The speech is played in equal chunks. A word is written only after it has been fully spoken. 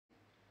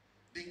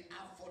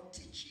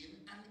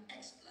teaching and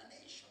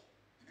explanation.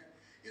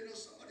 You know,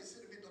 somebody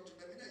said to me, Dr.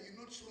 Damina, you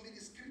know so many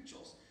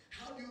scriptures.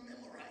 How do you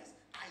memorize?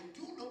 I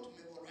do not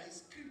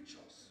memorize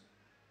scriptures.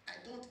 I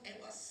don't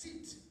ever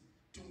sit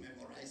to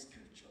memorize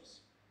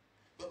scriptures.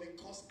 But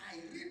because I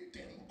read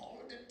them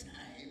all the time,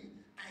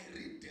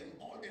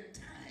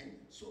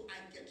 so I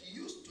get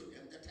used to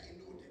them that I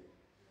know them.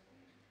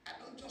 I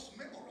don't just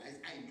memorize,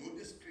 I know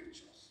the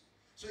scriptures.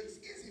 So it's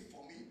easy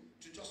for me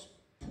to just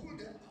pull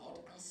them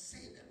out and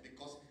say them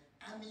because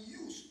I'm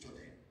used to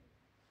them.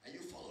 Are you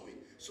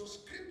following? So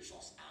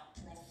scriptures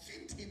are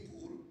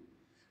profitable.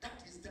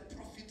 That is, the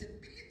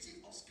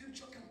profitability of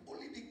scripture can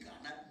only be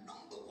garnered,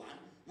 number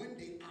one, when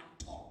they are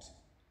taught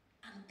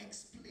and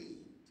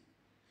explained.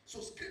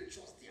 So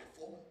scriptures,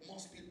 therefore,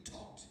 must be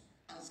taught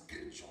and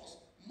scriptures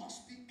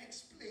must be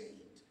explained.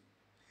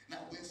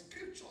 Now, when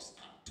scriptures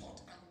are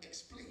taught and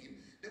explained,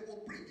 they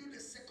will bring you the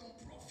second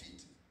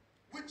profit,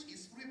 which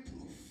is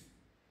reproof.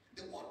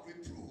 The word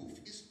reproof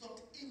is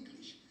not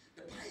English.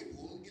 The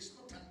Bible is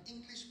not an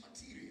English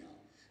material.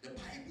 The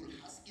Bible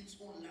has its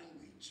own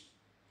language.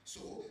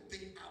 So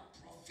they are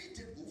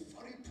profitable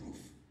for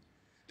reproof.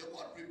 The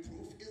word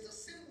reproof is the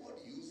same word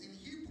used in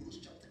Hebrews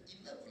chapter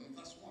 11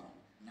 verse 1.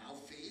 Now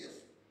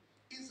faith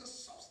is the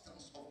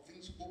substance of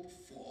things hoped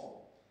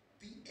for,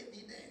 the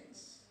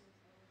evidence.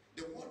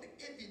 The word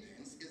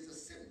evidence is the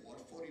same word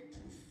for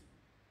reproof.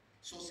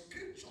 So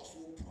scriptures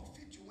will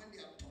profit you when they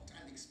are taught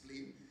and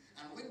explained.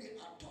 And when they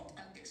are taught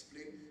and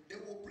explained, they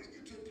will bring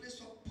you to a place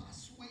of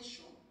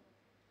persuasion,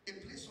 a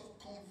place of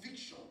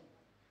conviction.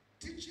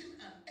 Teaching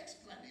and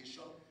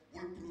explanation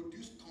will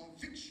produce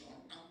conviction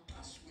and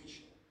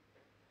persuasion.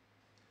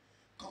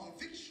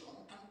 Conviction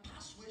and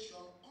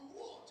persuasion on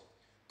what?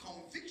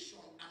 Conviction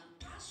and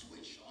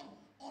persuasion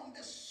on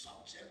the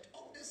subject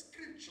of the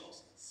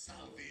scriptures.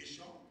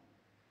 Salvation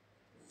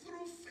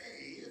through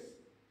faith,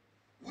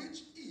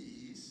 which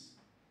is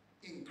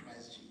in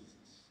Christ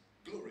Jesus.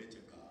 Glory to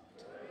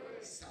God.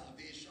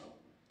 Salvation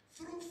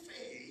through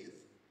faith,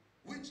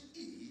 which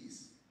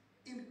is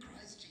in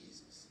Christ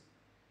Jesus.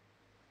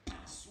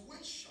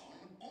 Persuasion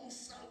on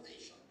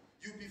salvation.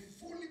 You be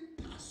fully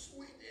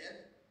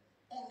persuaded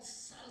on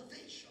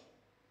salvation.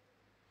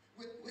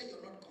 Where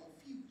you're not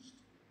confused.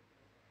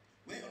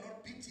 Where you're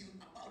not beating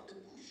about the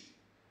bush.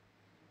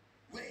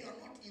 Where you're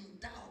not in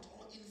doubt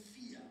or in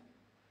fear.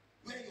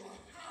 Where your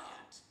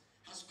heart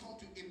has come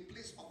to a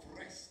place of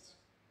rest.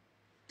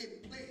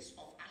 A place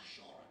of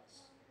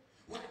assurance.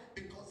 Why?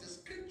 Because the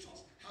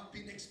scriptures have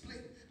been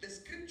explained. The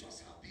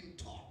scriptures have been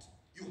taught.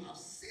 You have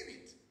seen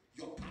it.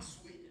 You're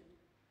persuaded.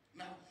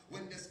 Now,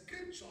 when the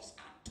scriptures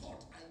are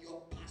taught and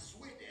you're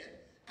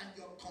persuaded and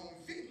you're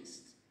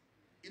convinced,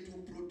 it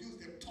will produce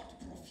the thought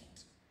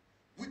profit,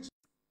 which is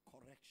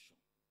correction.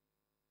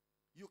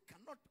 You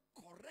cannot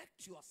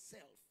correct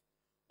yourself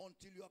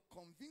until you are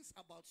convinced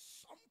about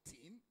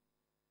something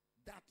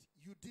that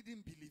you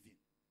didn't believe in.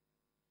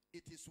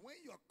 It is when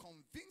you are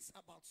convinced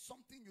about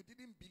something you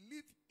didn't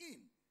believe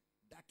in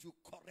that you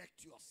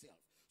correct yourself.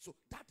 So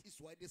that is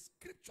why the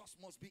scriptures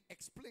must be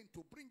explained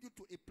to bring you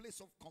to a place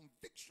of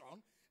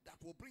conviction that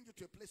will bring you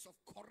to a place of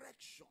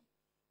correction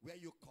where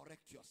you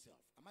correct yourself.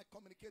 Am I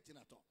communicating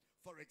at all?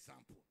 For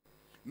example,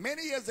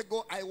 many years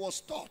ago I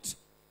was taught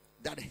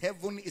that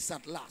heaven is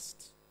at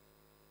last.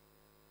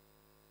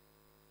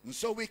 And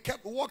so we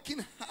kept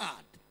working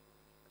hard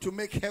to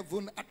make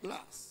heaven at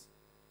last.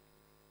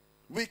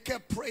 We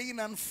kept praying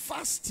and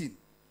fasting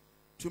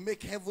to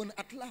make heaven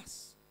at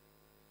last.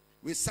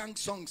 We sang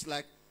songs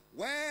like,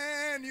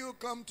 when you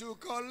come to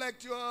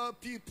collect your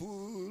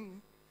people,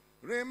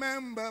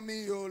 remember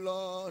me, O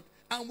Lord.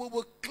 And we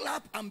will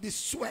clap and be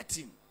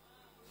sweating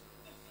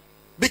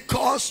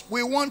because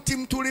we want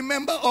him to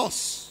remember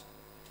us.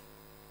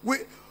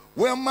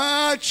 We're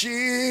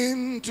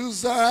marching to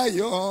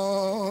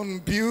Zion.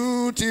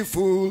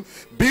 Beautiful,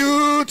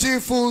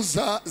 beautiful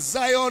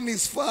Zion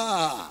is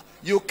far.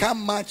 You can't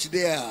march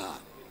there.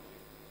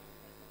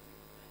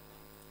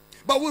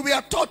 But we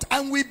were taught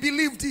and we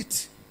believed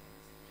it.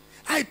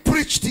 I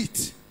preached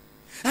it.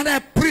 And I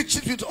preached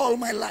it with all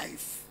my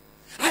life.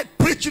 I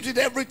preach it with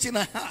everything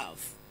I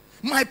have.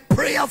 My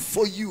prayer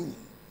for you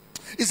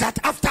is that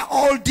after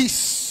all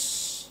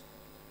this,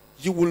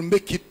 you will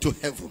make it to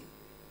heaven.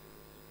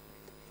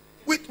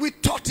 We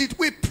taught it,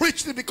 we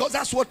preached it because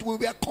that's what we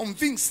were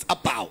convinced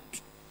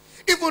about.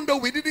 Even though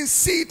we didn't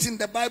see it in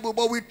the Bible,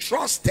 but we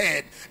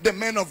trusted the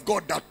men of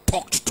God that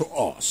talked to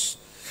us.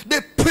 They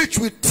preached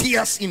with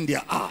tears in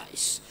their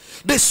eyes.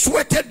 They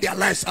sweated their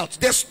lives out.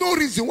 There's no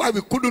reason why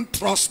we couldn't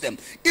trust them,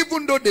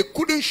 even though they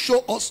couldn't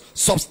show us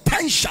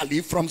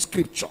substantially from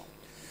scripture.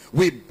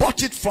 We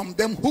bought it from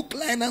them hook,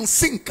 line, and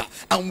sinker,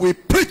 and we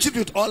preached it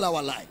with all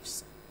our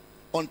lives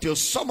until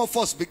some of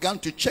us began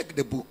to check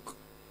the book,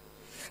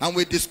 and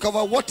we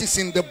discover what is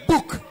in the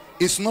book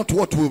is not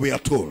what we were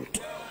told.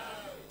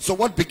 So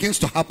what begins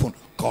to happen?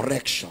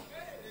 Correction.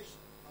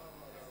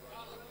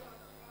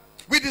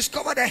 We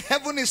discover that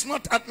heaven is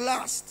not at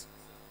last.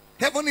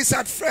 Heaven is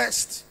at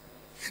first.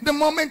 The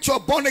moment you are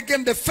born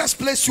again, the first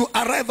place you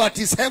arrive at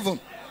is heaven.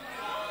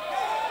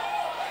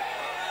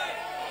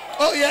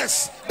 Oh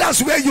yes,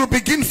 that's where you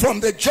begin from.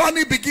 The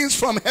journey begins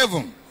from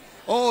heaven.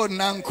 Oh,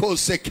 Nanko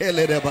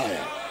Sekele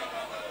Debaya.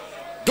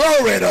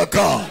 Glory to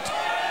God.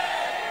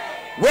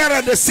 Where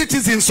are the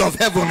citizens of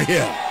heaven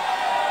here?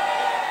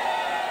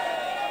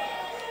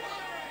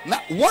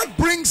 Now, what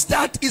brings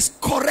that is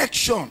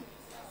correction,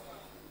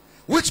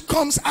 which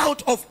comes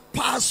out of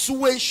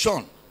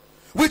persuasion,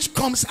 which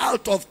comes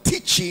out of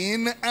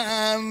teaching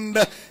and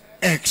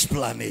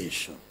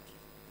explanation.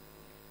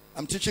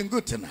 I'm teaching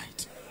good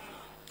tonight.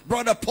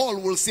 Brother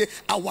Paul will say,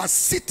 our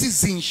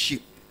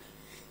citizenship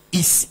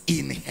is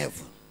in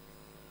heaven.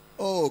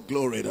 Oh,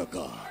 glory to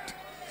God.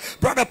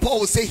 Brother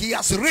Paul will say, he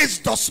has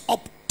raised us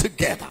up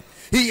together.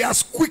 He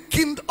has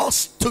quickened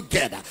us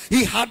together.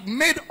 He had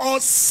made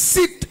us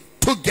sit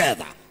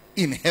together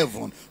in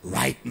heaven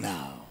right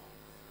now.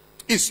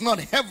 It's not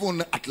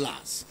heaven at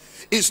last.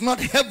 It's not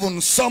heaven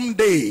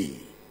someday.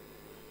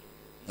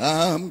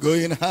 I'm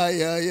going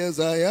higher, yes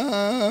I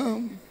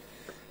am.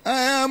 I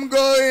am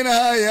going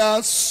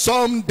higher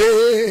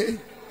someday.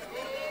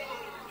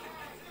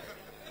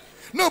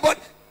 No, but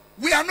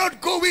we are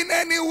not going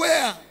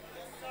anywhere.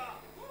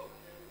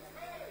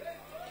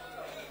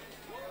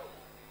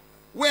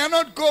 We are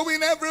not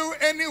going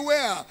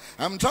anywhere.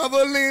 I'm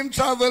traveling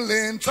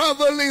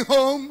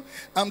home.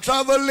 I'm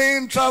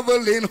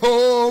traveling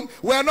home.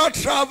 We are not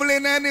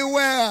traveling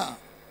anywhere.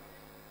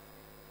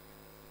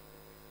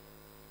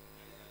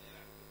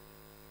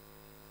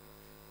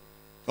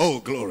 Oh,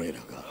 glory to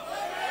God.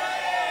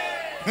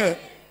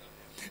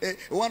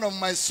 One of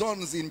my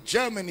sons in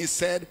Germany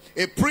said,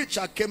 a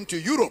preacher came to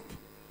Europe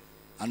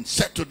and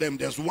said to them,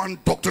 there's one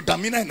Dr.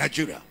 Damina in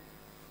Nigeria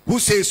who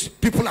says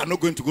people are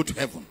not going to go to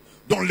heaven.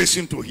 Don't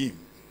listen to him.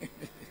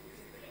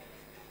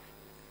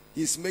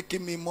 He's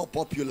making me more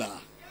popular.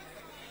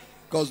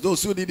 Because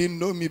those who didn't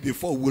know me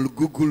before will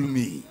Google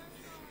me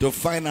to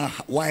find out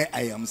why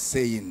I am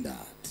saying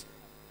that.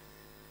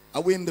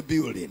 Are we in the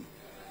building?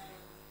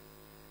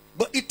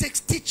 But it takes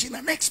teaching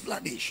and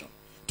explanation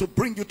to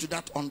bring you to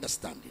that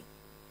understanding.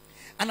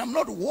 And I'm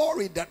not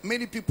worried that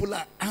many people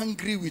are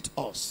angry with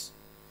us.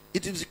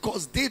 It is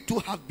because they too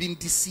have been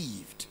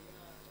deceived.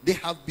 They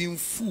have been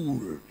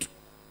fooled.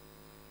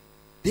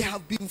 They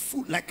have been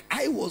fooled, like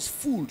I was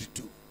fooled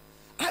too.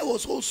 I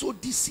was also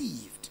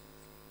deceived.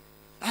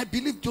 I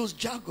believed those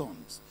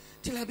jargons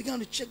till I began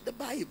to check the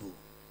Bible.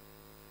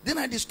 Then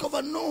I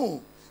discovered,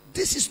 no,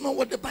 this is not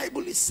what the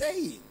Bible is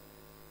saying.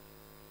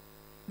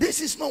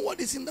 This is not what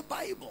is in the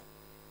Bible.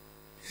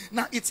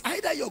 Now, it's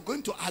either you're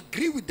going to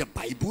agree with the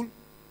Bible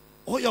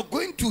or you're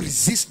going to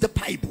resist the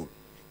Bible.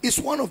 It's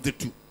one of the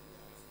two.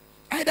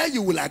 Either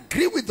you will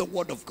agree with the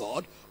Word of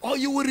God or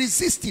you will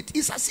resist it.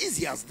 It's as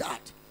easy as that.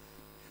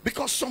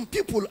 Because some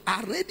people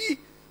are ready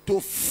to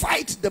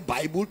fight the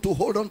Bible to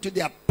hold on to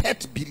their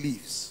pet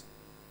beliefs.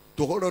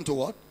 To hold on to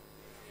what?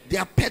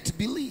 Their pet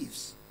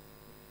beliefs.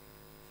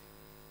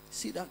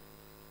 See that?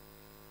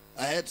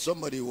 I heard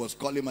somebody was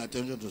calling my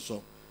attention to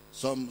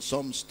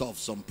some stuff,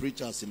 some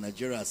preachers in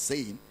Nigeria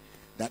saying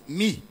that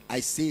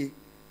I say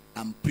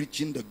I'm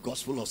preaching the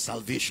gospel of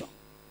salvation.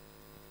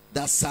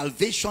 That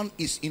salvation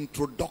is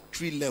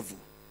introductory level.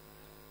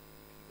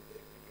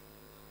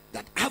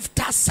 That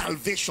after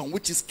salvation,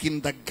 which is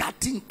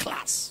kindergarten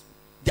class,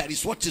 there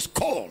is what is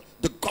called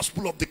the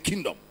gospel of the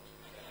kingdom.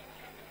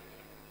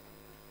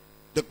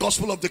 The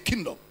gospel of the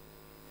kingdom.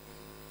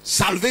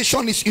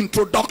 Salvation is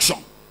introduction.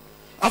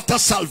 After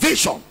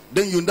salvation,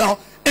 then you now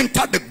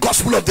enter the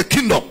gospel of the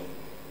kingdom.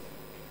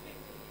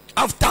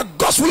 After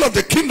gospel of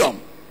the kingdom,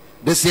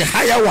 there's a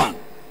higher one,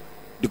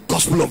 the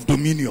gospel of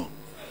dominion.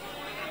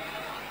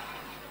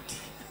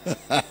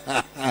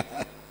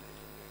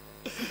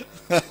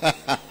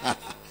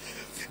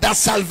 That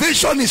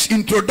salvation is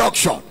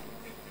introduction.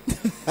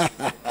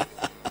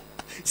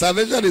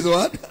 Salvation is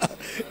what?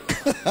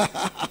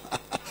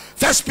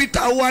 1 Peter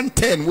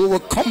 1:10. We will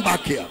come back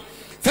here.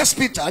 1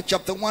 Peter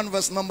chapter 1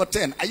 verse number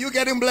 10. Are you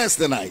getting blessed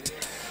tonight?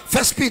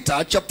 1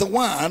 Peter chapter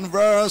 1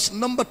 verse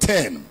number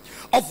 10.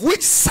 Of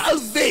which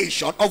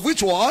salvation, of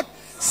which what?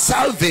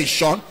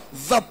 Salvation,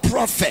 the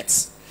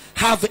prophets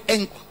have,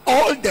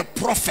 all the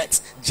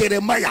prophets,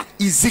 Jeremiah,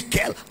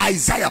 Ezekiel,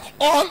 Isaiah,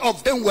 all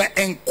of them were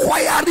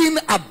inquiring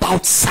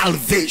about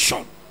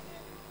salvation.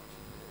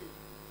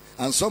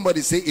 And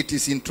somebody say it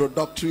is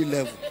introductory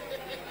level.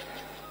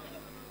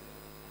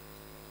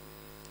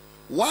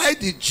 Why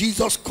did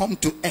Jesus come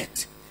to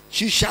earth?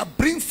 She shall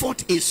bring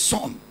forth a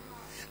son,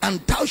 and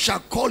thou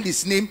shalt call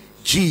his name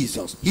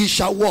Jesus. He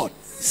shall what?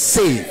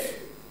 Save.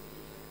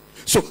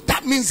 So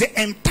that means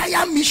the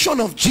entire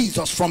mission of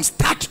Jesus from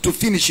start to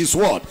finish is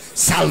what?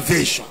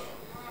 Salvation.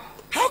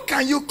 How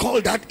can you call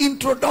that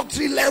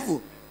introductory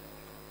level?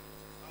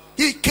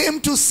 He came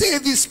to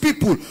save his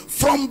people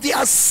from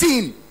their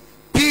sin.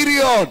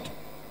 Period.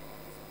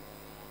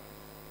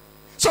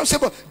 Some say,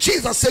 but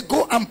Jesus said,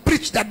 go and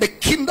preach that the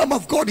kingdom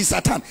of God is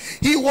at hand.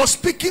 He was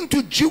speaking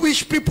to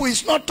Jewish people.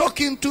 He's not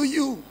talking to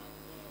you.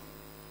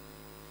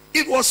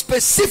 It was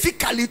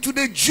specifically to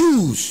the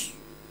Jews.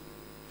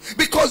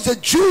 Because the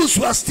Jews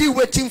were still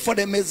waiting for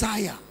the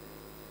Messiah.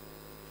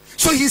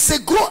 So he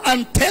said, go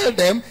and tell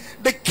them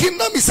The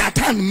kingdom is at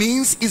hand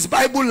means is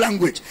Bible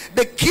language.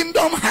 The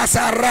kingdom has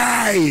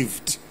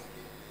arrived.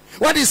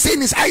 What he's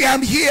saying is, I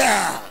am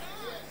here.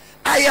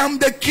 I am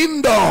the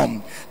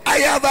kingdom. I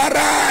have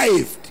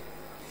arrived.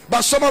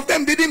 But some of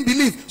them didn't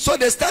believe, so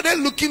they started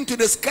looking to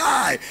the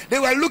sky. They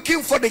were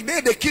looking for the day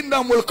the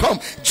kingdom will come.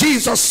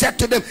 Jesus said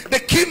to them, the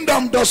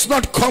kingdom does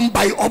not come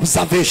by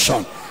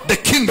observation. The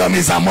kingdom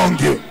is among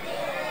you.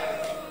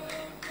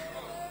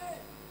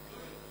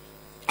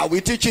 Are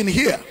we teaching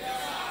here?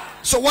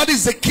 So what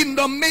is the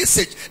kingdom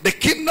message? The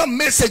kingdom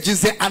message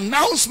is the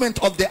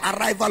announcement of the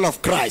arrival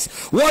of Christ.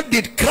 What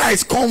did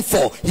Christ come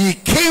for? He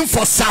came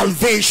for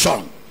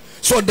salvation.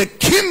 So the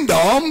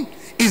kingdom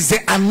is the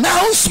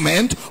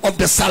announcement of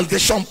the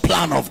salvation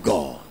plan of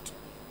God.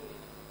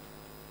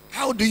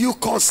 How do you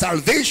call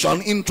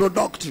salvation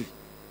introductory?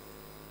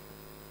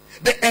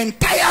 The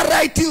entire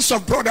writings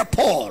of Brother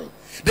Paul,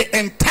 the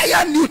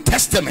entire New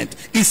Testament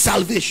is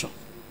salvation.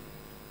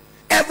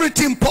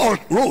 Everything Paul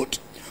wrote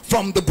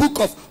from the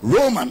book of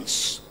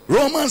Romans.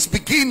 Romans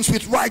begins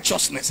with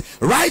righteousness.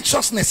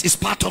 Righteousness is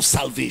part of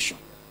salvation.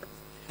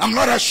 I'm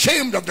not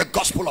ashamed of the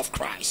gospel of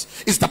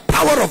Christ. It's the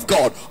power of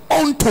God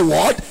unto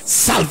what?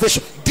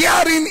 Salvation.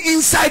 Therein,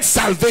 inside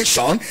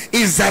salvation,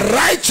 is the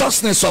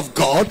righteousness of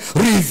God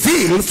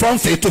revealed from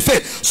faith to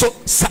faith. So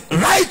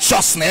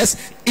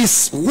righteousness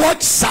is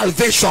what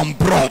salvation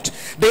brought.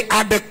 They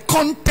are the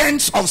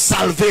contents of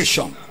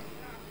salvation.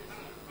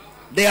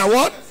 They are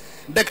what?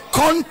 The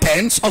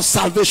contents of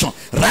salvation.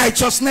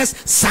 Righteousness,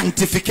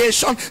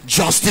 sanctification,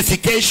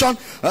 justification,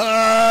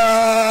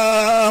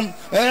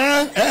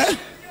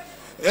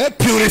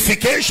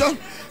 purification,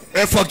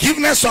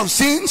 forgiveness of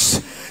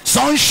sins,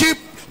 sonship,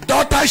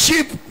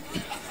 daughtership.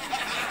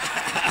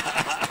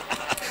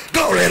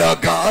 Glory to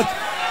God.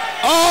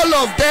 All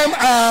of them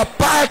are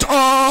part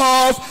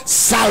of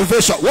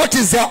salvation. What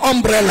is their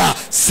umbrella?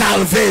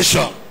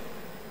 Salvation.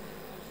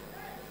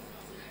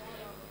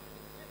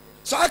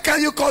 So how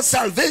can you call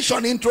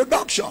salvation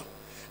introduction?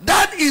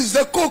 That is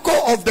the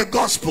cocoa of the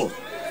gospel.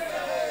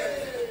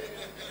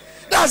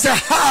 That's the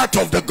heart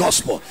of the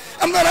gospel.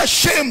 I'm not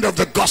ashamed of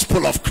the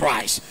gospel of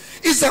Christ.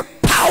 It's the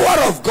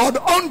power of God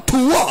unto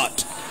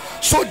what?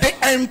 So the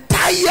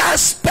entire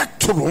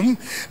spectrum,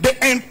 the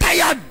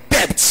entire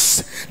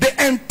depths, the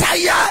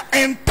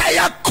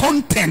entire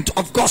content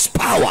of God's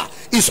power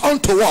is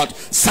unto what?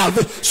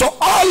 Salvation. So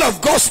all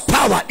of God's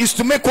power is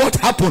to make what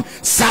happen?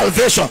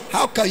 Salvation.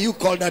 How can you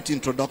call that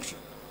introduction?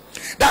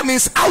 That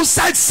means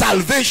outside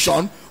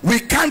salvation, we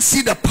can't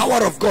see the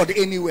power of God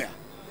anywhere.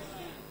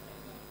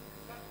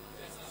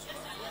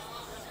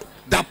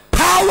 The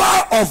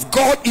power of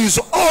God is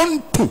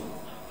unto.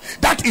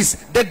 That is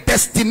the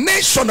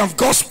destination of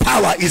God's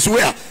power is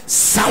where?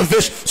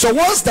 Salvation. So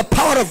once the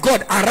power of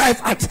God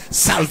arrives at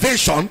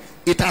salvation,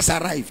 it has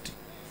arrived.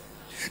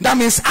 That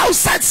means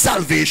outside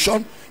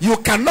salvation, you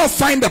cannot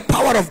find the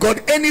power of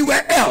God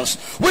anywhere else.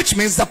 Which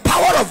means the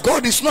power of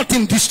God is not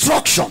in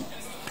destruction.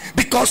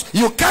 Because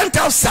you can't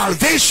have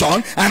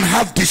salvation and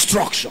have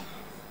destruction.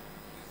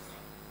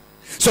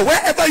 So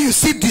wherever you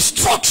see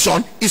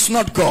destruction, it's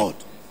not God.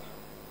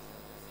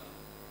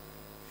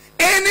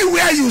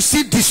 Anywhere you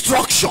see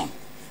destruction,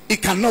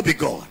 it cannot be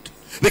God.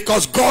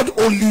 Because God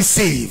only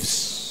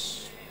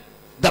saves.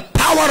 The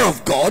power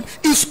of God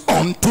is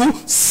unto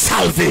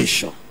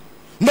salvation,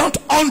 not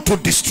unto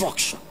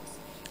destruction.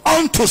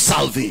 Unto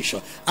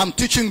salvation. I'm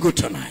teaching good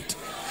tonight.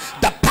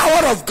 The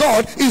power of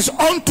God is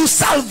unto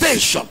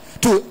salvation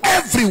to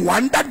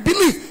everyone that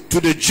believes, to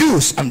the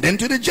Jews and then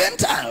to the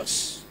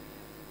Gentiles.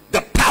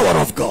 The power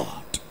of God.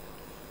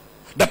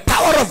 The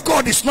power of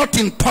God is not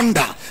in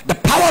thunder. The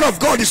power of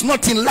God is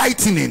not in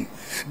lightning.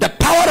 The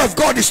power of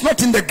God is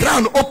not in the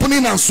ground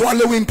opening and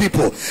swallowing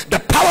people.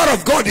 The power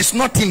of God is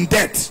not in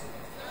death.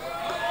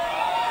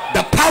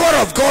 The power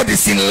of God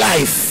is in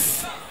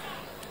life.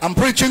 I'm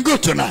preaching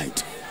good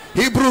tonight.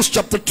 Hebrews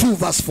chapter 2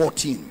 verse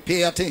 14.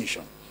 Pay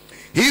attention.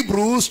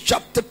 Hebrews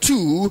chapter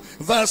 2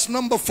 verse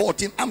number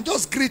 14. I'm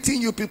just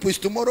greeting you people.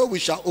 Tomorrow we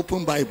shall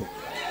open Bible.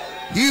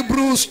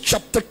 Hebrews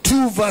chapter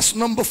 2 verse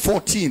number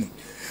 14.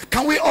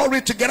 Can we all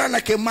read together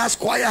like a mass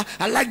choir?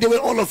 I like the way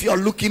all of you are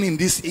looking in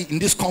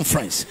this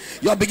conference.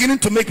 You are beginning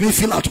to make me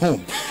feel at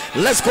home.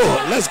 Let's go.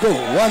 Let's go.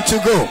 1, 2,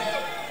 go.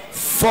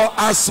 For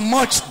as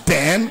much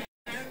then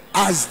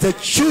as the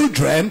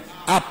children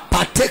are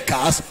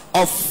partakers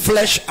of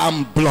flesh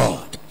and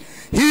blood,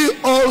 he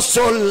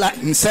also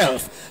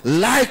himself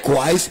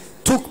likewise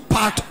took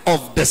part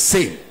of the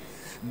same,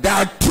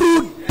 that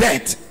through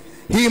death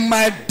he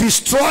might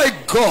destroy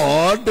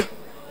God.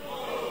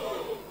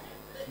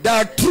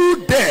 That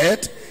through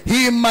death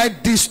he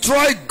might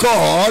destroy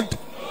God.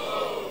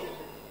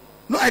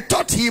 No, I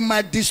thought he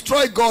might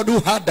destroy God who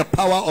had the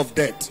power of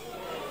death.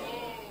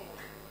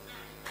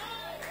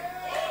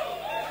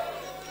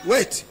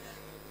 Wait,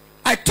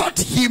 I thought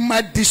he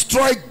might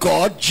destroy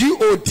God,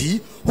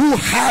 G-O-D, who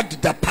had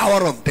the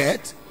power of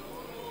death.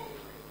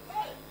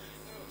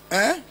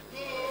 I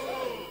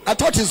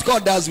thought it's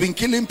God that has been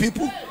killing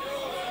people.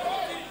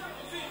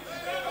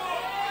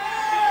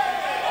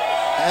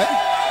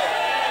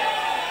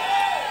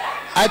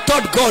 I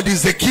thought God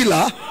is the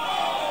killer.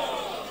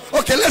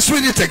 Okay, let's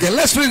read it again.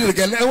 Let's read it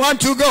again. I want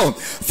to go.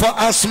 For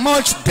as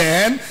much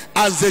then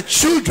as the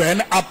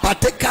children are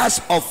partakers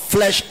of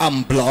flesh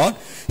and blood,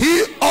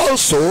 he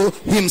also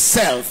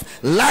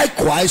himself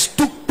likewise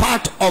took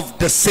part of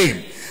the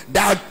same,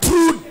 that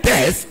through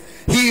death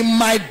he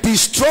might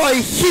destroy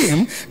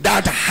him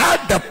that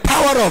had the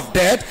power of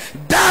death,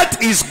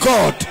 that is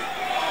God.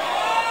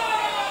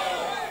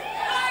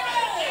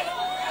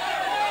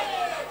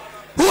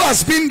 Who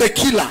has been the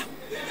killer?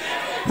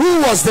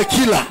 Who was the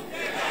killer?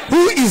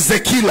 Who is the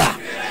killer?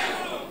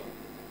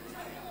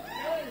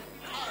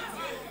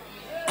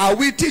 Are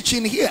we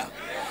teaching here?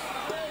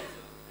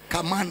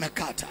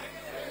 Kamanakata.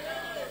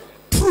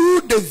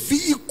 Through the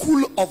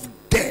vehicle of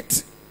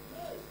death.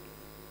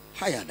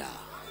 Hayada.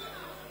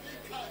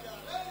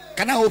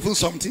 Can I open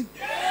something?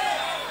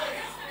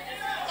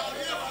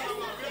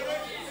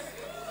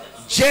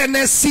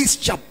 Genesis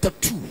chapter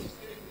 2.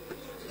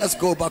 Let's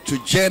go back to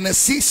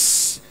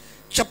Genesis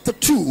chapter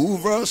 2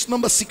 verse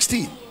number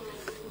 16.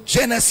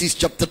 Genesis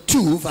chapter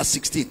 2 verse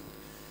 16.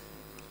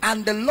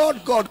 And the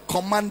Lord God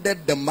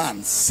commanded the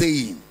man,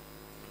 saying,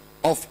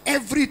 of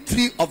every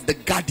tree of the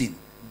garden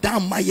thou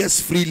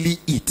mayest freely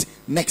eat.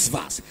 Next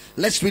verse.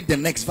 Let's read the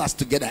next verse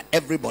together,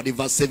 everybody.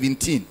 Verse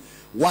 17.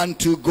 1,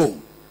 2,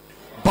 go.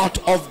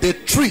 But of the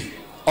tree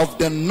of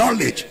the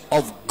knowledge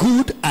of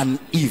good and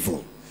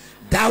evil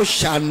thou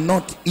shalt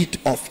not eat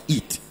of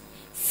it,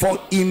 for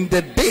in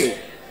the day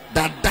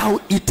that thou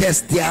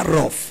eatest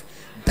thereof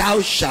thou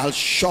shalt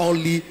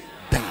surely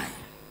die.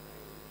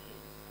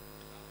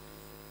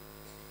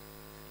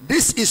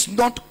 This is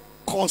not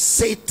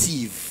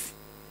causative,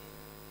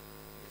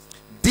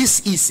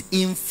 this is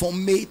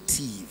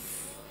informative.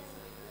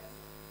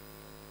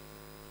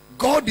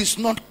 God is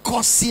not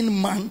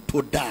causing man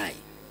to die.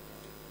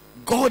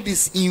 God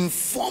is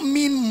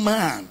informing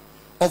man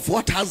of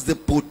what has the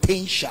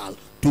potential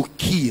to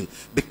kill,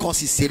 because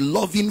he's a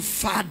loving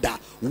father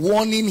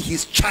warning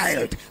his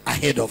child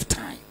ahead of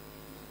time.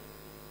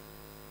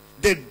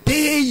 The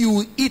day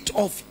you eat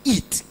of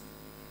it,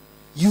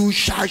 you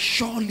shall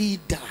surely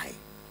die.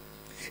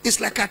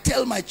 It's like I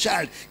tell my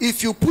child,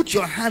 if you put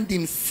your hand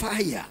in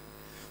fire,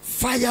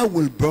 fire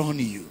will burn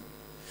you.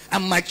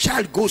 And my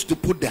child goes to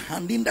put the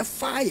hand in the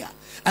fire,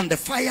 and the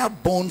fire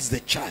burns the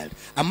child.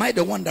 Am I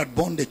the one that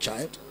burned the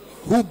child?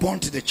 Who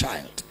burnt the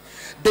child?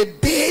 The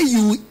day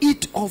you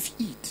eat of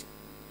it,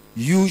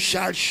 you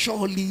shall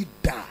surely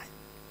die.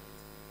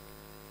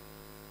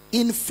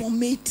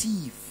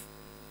 Informative,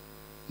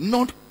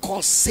 not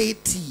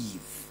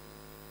causative.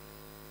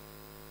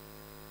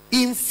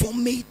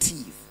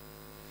 Informative.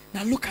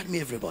 Now look at me,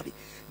 everybody.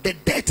 The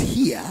death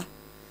here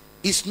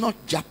is not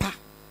Japa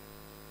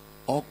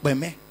or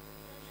Beme.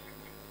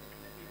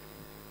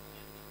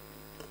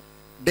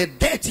 The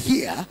death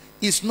here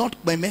is not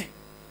Beme.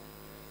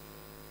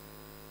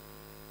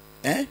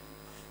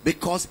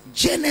 Because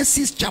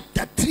Genesis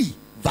chapter 3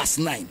 verse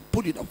 9.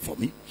 Put it up for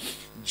me.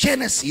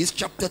 Genesis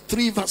chapter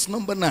 3 verse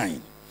number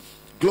 9.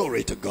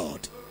 Glory to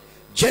God.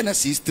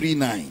 Genesis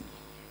 3:9.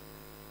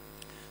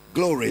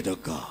 Glory to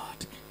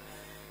God.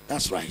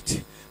 That's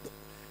right.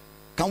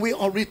 Can we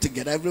all read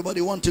together?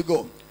 Everybody want to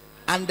go?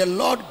 And the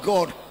Lord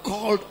God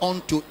called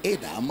unto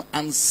Adam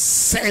and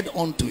said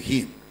unto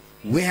him,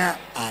 where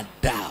art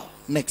thou?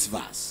 Next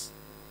verse.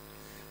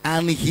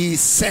 And he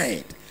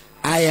said,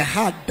 I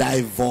heard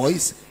thy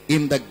voice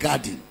in the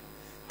garden,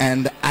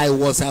 and I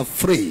was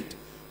afraid,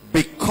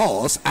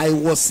 because I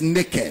was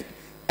naked,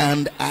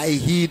 and I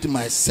hid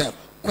myself.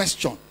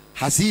 Question: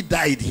 has he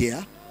died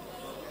here?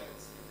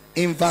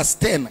 In verse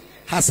 10,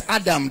 has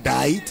Adam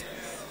died?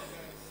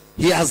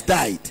 He has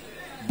died,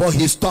 but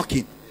he's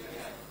talking.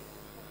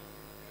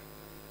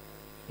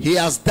 He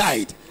has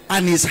died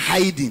and he's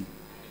hiding.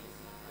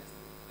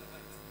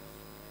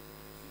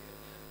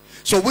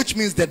 So which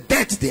means the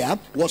death there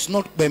was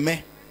not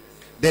Beme.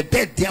 The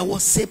death there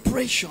was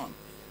separation.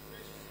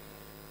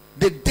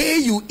 The day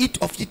you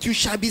eat of it, you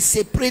shall be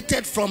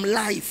separated from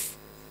life.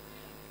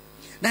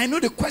 Now I know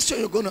the question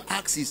you're going to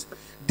ask is,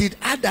 did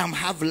Adam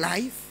have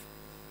life?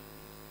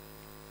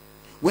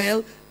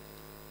 Well,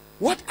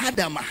 what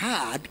Adam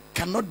had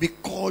cannot be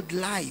called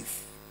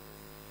life.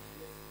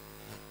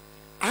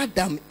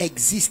 Adam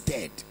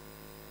existed.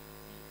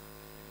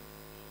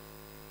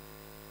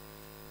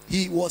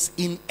 He was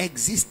in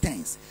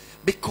existence,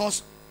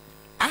 because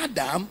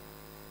Adam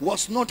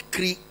was not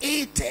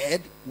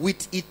created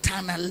with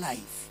eternal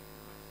life.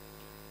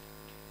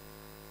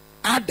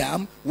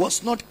 Adam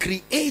was not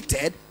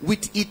created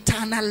with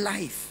eternal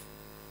life.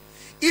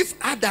 If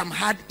Adam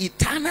had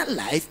eternal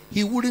life,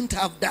 he wouldn't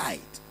have died.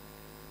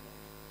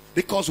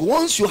 Because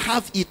once you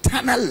have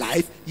eternal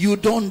life, you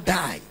don't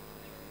die.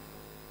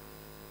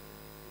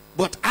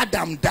 But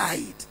Adam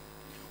died,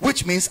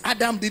 which means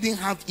Adam didn't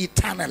have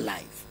eternal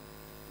life.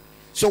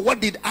 So what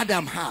did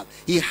Adam have?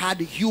 He had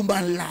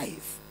human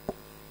life.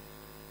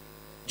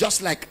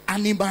 Just like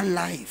animal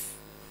life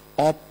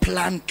or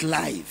plant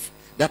life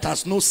that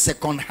has no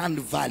second-hand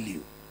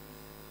value.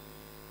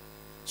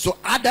 So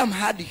Adam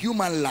had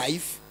human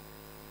life.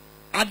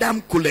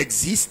 Adam could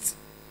exist.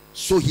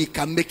 so he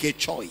can make a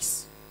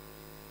choice.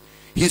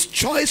 His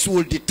choice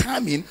will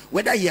determine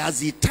whether he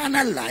has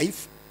eternal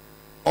life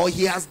or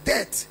he has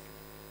death.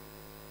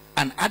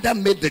 And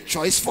Adam made the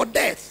choice for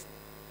death,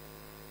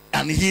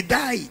 and he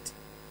died.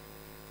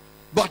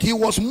 But he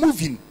was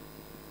moving,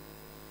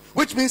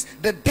 which means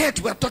the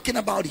death we're talking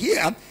about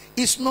here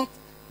is not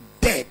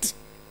death,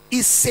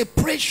 it's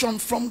separation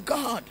from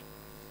God.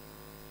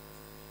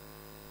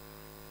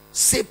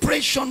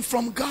 Separation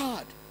from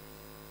God.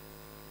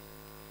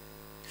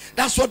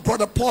 That's what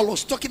Brother Paul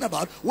was talking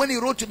about when he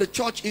wrote to the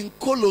church in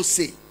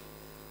Colossae.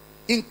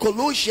 In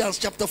Colossians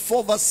chapter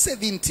 4 verse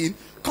 17.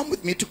 Come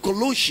with me to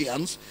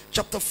Colossians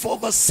chapter 4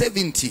 verse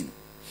 17.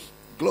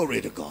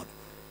 Glory to God.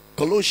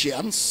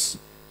 Colossians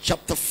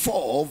chapter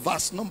 4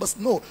 verse numbers.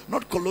 No,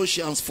 not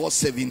Colossians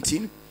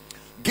 4:17.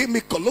 Give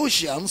me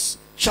Colossians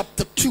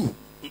chapter 2.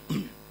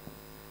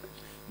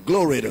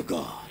 Glory to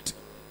God.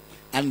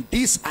 And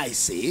this I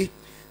say,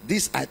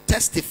 this I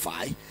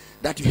testify,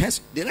 that you have,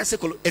 did I say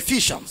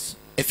Ephesians?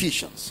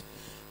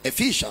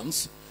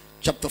 Ephesians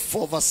chapter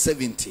 4 verse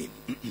 17.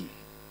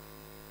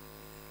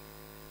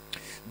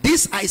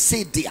 This I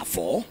say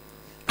therefore,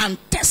 and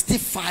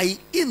testify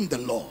in the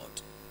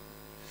Lord,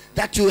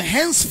 that you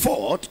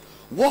henceforth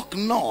walk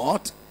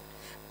not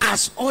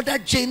as other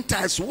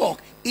Gentiles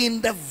walk,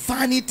 in the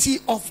vanity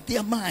of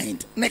their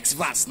mind. Next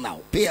verse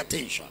now, pay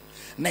attention.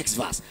 Next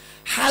verse.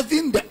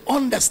 Having the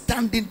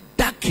understanding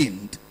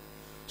darkened,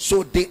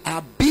 so they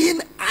are being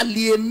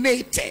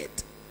alienated,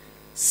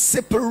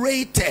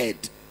 separated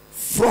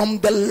from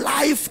the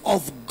life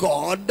of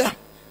God.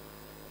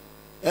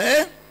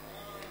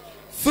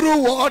 Through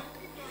what?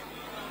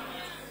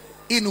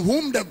 In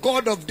whom the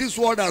God of this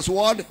world has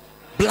what?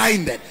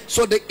 Blinded.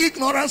 So the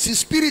ignorance is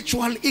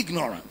spiritual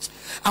ignorance.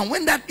 And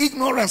when that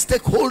ignorance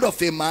takes hold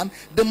of a man,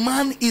 the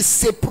man is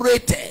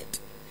separated,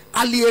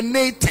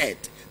 alienated,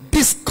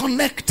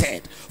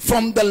 disconnected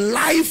from the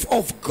life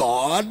of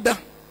God.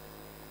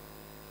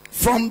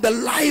 From the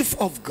life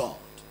of God.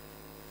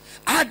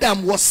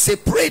 Adam was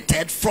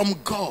separated from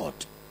God,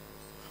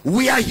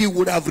 where he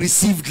would have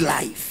received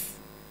life.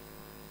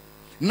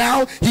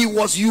 Now he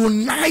was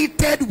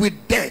united with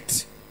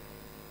death,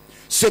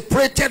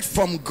 separated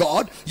from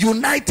God,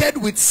 united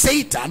with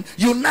Satan,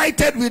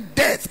 united with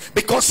death,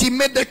 because he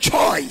made the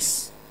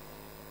choice.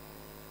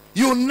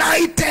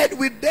 United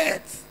with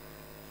death.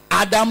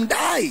 Adam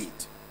died,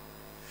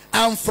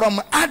 and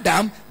from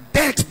Adam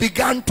death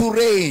began to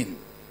reign.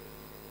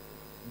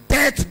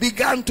 Death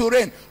began to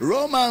reign.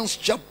 Romans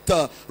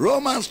chapter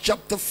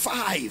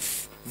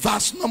 5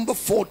 verse number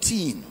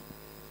 14.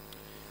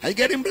 Are you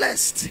getting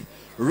blessed?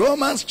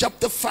 Romans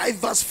chapter 5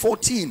 verse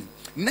 14.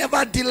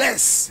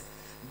 Nevertheless,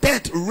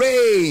 death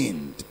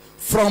reigned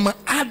from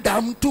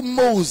Adam to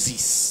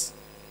Moses.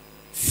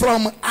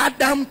 From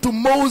Adam to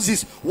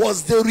Moses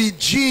was the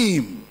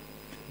regime,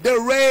 the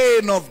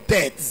reign of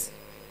death.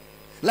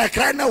 Like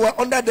right now we're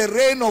under the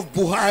reign of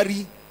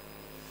Buhari.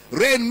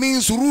 Reign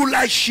means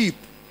rulership.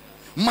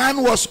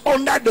 Man was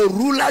under the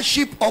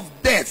rulership of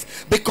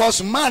death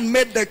because man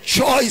made the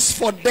choice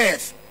for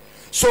death.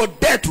 So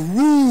death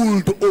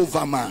ruled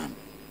over man.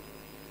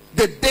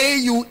 The day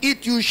you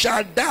eat, you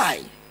shall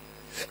die.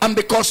 And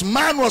because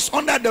man was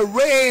under the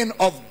reign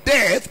of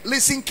death,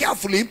 listen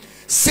carefully,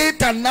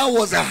 Satan now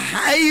was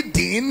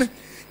hiding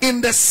in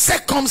the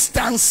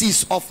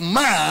circumstances of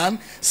man,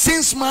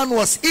 since man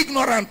was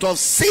ignorant of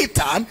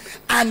Satan,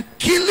 and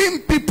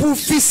killing people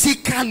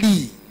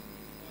physically.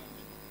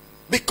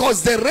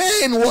 Because the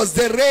reign was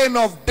the reign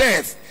of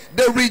death,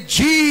 the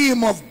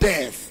regime of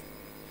death.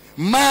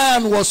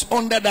 Man was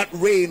under that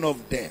reign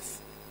of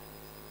death.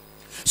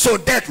 So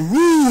death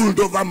ruled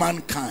over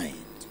mankind.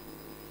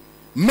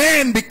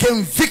 Men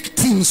became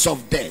victims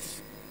of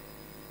death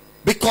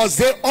because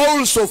they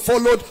also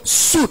followed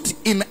suit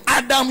in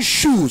Adam's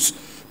shoes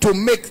to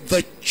make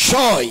the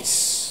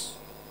choice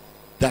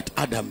that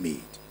Adam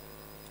made.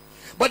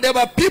 But there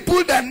were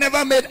people that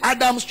never made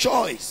Adam's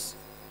choice.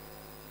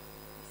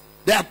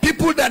 There are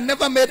people that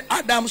never made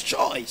Adam's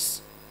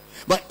choice.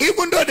 But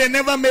even though they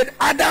never made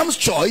Adam's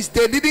choice,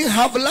 they didn't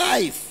have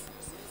life.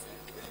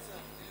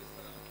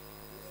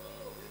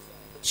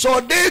 So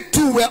they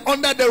too were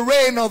under the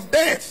reign of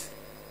death.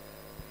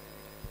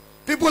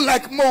 People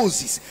like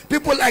Moses,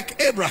 people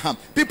like Abraham,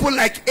 people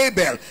like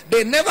Abel,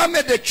 they never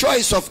made the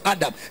choice of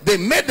Adam. They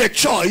made the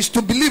choice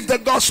to believe the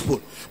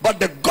gospel. But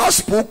the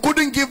gospel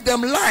couldn't give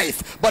them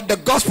life. But the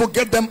gospel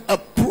gave them a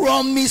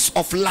promise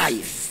of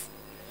life,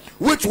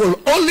 which will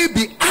only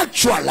be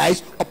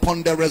actualized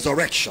upon the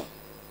resurrection.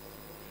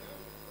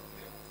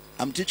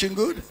 I'm teaching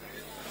good?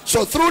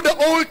 So through the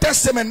Old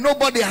Testament,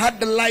 nobody had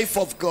the life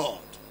of God.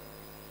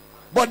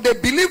 But they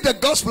believed the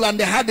gospel and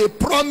they had a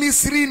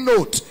promissory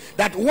note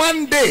that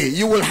one day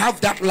you will have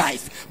that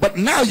life. But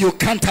now you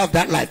can't have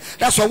that life.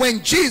 That's why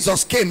when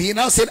Jesus came, he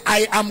now said,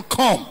 I am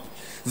come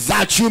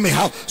that you may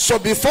have. So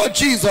before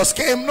Jesus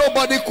came,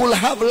 nobody could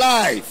have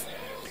life.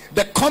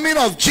 The coming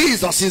of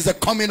Jesus is the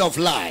coming of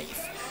life.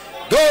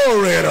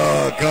 Glory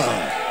to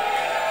God.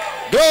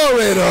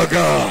 Glory to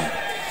God.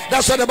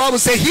 That's what the Bible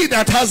says. He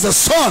that has the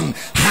Son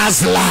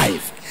has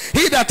life.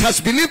 He that has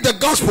believed the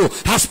gospel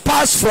has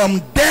passed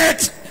from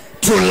death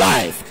to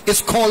life.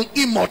 It's called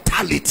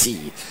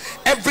immortality.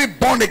 Every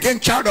born again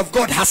child of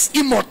God has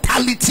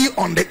immortality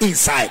on the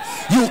inside.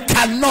 You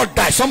cannot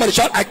die. Somebody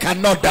shout, I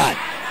cannot die.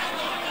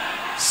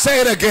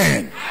 Say it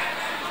again.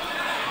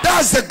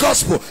 That's the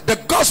gospel. The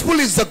gospel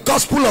is the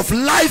gospel of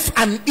life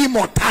and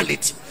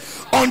immortality.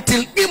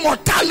 Until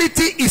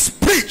immortality is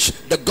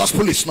preached, the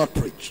gospel is not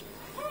preached.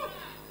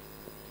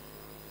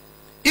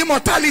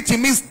 Immortality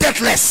means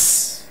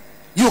deathless.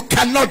 You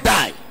cannot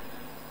die,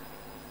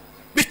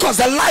 because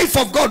the life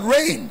of God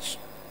reigns.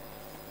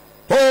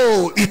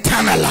 Oh,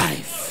 eternal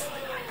life.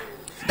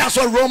 That's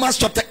what Romans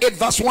chapter 8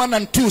 verse 1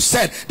 and 2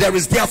 said. There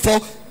is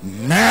therefore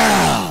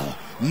now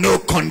no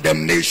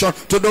condemnation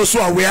to those who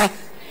are where?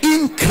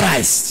 In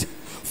Christ.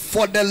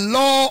 For the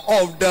law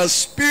of the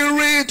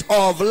Spirit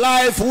of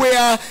life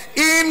where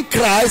in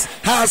Christ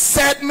has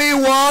set me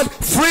what?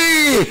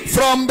 Free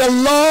from the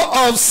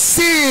law of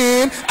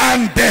sin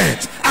and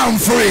death. I'm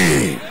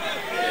free.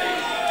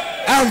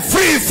 I'm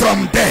free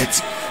from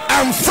death.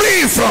 I'm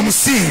free from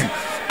sin.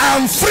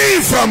 I'm free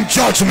from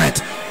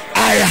judgment.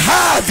 I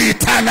have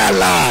eternal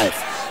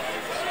life.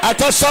 I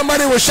thought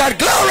somebody would shout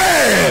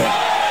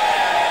glory.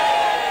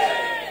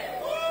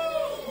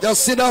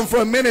 Just sit down for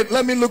a minute.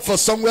 Let me look for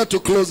somewhere to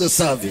close the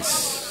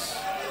service.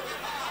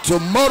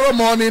 Tomorrow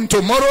morning,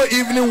 tomorrow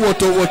evening,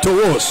 woto.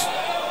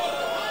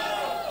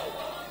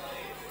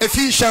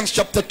 Ephesians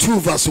chapter 2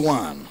 verse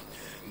 1.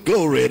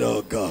 Glory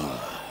to God.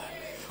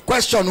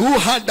 Question: who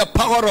had the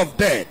power of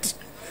death?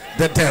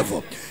 The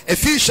devil.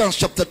 Ephesians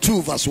chapter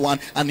 2 verse 1.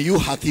 And you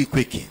hath he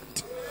quickened.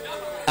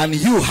 And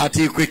you hath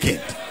he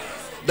quickened.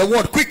 The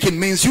word quicken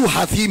means you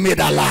hath he made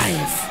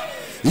alive.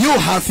 You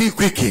hath he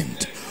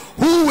quickened.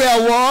 Who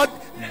were what?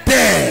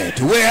 Dead.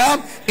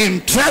 Where?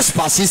 In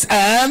trespasses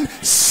and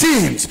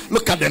sins.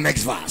 Look at the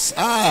next verse.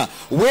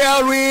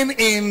 Wherein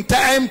in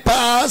time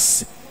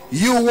past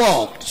you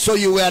walked. So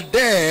you were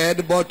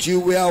dead, but you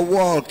were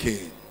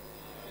walking.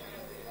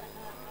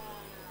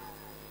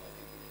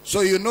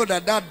 So you know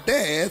that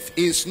death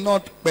is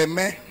not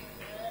peme.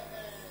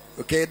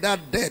 Okay,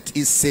 that death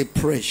is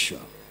separation,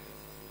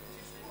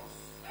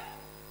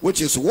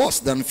 which is worse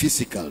than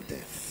physical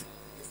death.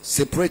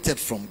 Separated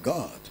from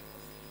God.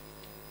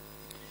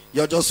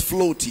 You're just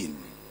floating.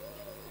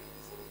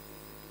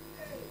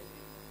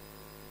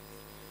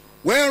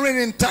 Wherein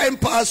in time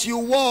past you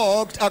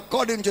walked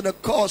according to the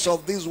course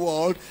of this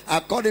world,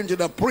 according to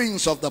the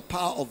prince of the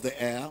power of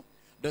the air,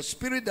 the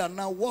spirit that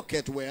now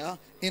walketh where?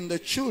 In the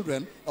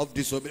children of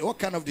disobedience. What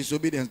kind of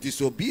disobedience?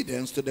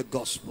 Disobedience to the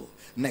gospel.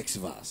 Next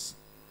verse.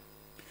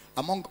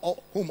 Among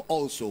whom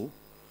also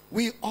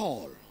we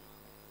all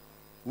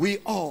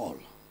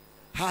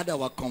had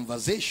our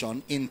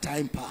conversation in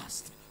time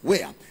past.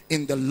 Where?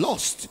 In the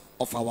lust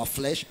of our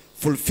flesh,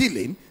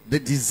 fulfilling the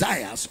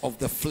desires of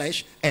the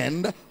flesh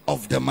and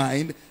of the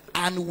mind,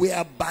 and we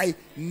are by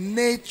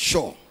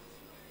nature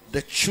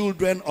the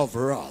children of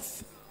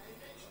wrath,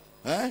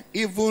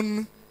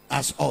 even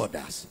as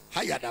others.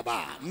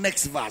 Hayadaba.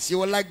 Next verse. You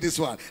will like this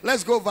one.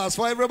 Let's go verse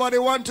 4. Everybody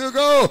want to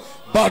go?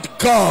 But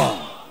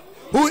God,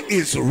 who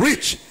is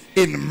rich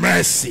in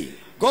mercy.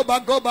 Go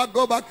back.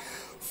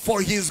 For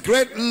his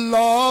great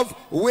love,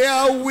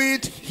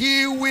 wherewith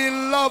he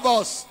will love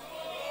us.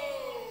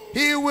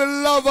 He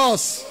will love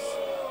us.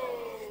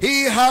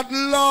 He had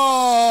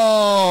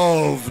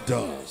loved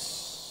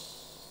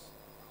us.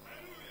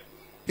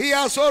 He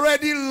has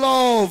already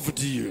loved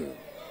you.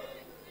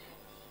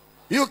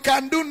 You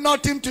can do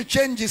nothing to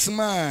change his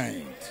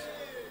mind.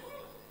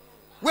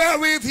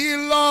 Wherewith he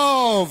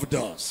loved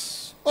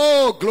us.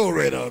 Oh,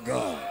 glory to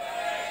God.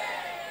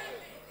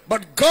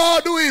 But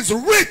God, who is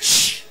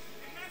rich,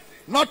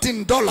 not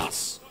in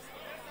dollars.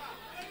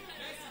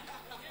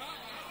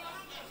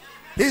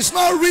 He's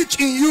not rich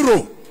in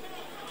euro.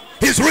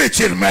 He's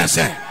rich in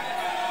mercy.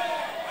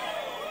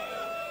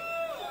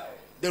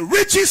 The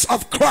riches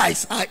of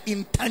Christ are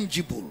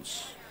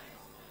intangibles.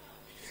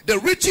 The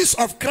riches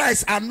of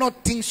Christ are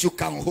not things you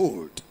can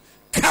hold.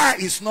 Car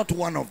is not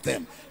one of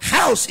them.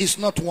 House is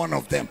not one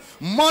of them.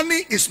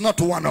 Money is not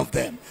one of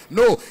them.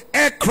 No,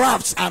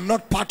 aircrafts are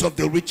not part of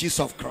the riches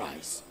of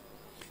Christ.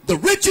 The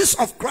riches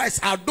of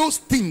Christ are those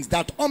things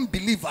that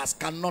unbelievers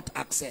cannot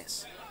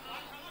access.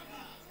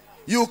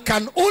 You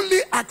can only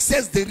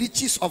access the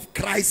riches of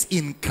Christ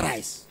in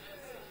Christ.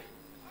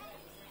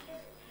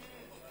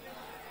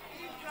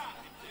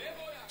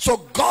 So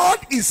God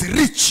is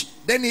rich.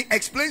 Then he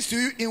explains to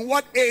you in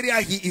what area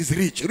he is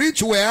rich.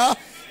 Rich where?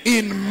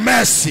 In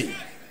mercy.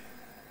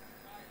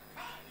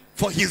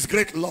 For his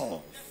great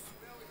love,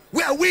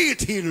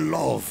 wherewith he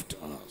loved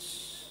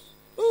us.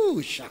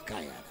 Ooh,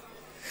 Shakaya.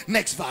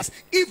 Next verse.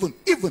 Even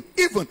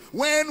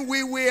when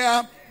we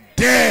were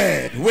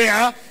dead,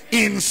 were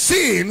in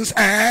sins,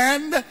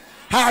 and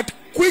had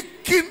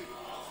quickened.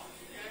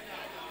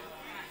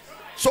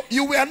 So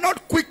you were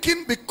not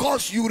quickened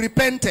because you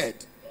repented.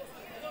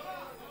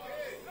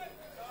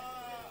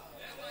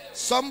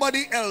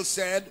 Somebody else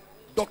said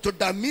Dr.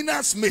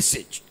 Damina's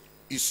message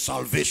is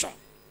salvation.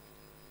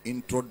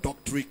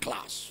 Introductory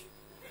class.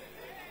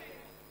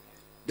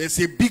 There's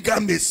a bigger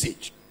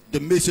message. The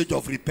message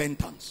of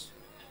repentance.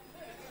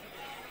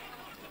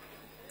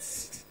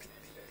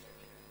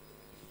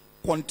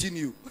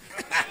 Continue.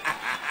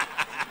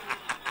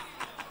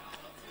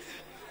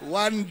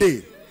 One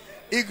day,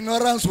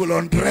 ignorance will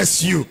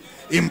undress you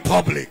in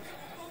public.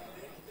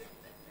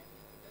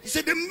 He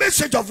said the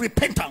message of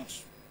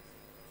repentance.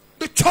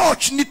 The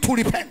church need to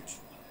repent.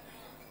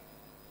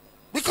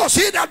 Because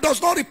he that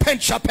does not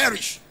repent shall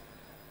perish.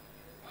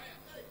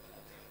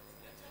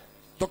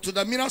 Dr.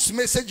 Damina's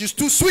message is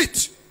too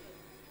sweet.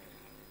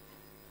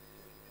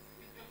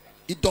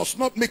 It does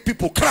not make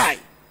people cry.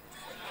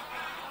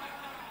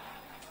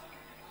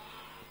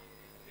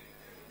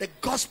 The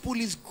gospel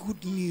is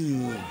good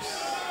news.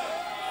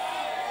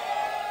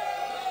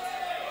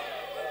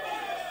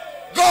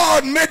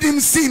 God made him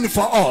sin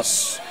for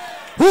us,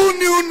 who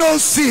knew no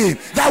sin,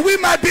 that we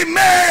might be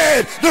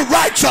made the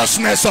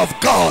righteousness of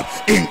God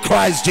in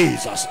Christ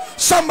Jesus.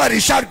 Somebody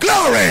shout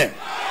glory.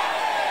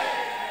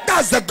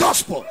 That's the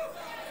gospel.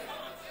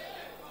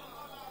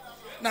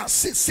 Now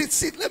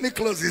sit. Let me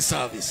close this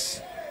service.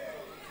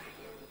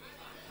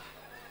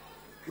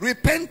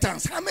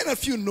 Repentance. How many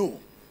of you know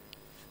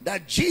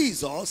that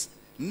Jesus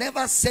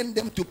never sent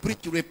them to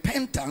preach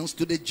repentance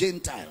to the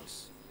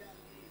Gentiles?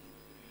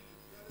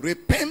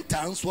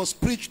 Repentance was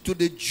preached to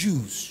the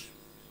Jews.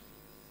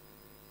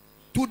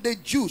 To the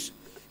Jews.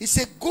 He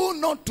said, go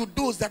not to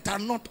those that are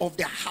not of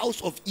the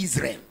house of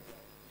Israel.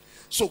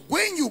 So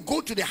when you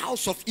go to the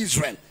house of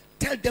Israel,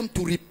 tell them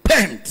to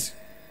repent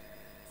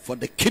for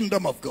the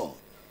kingdom of God.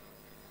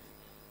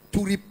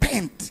 To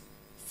repent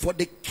for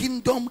the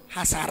kingdom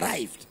has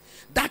arrived.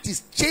 That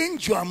is,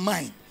 change your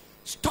mind.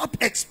 Stop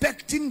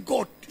expecting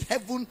God,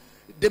 heaven,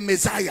 the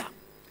Messiah.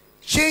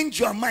 Change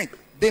your mind.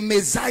 The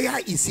Messiah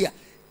is here.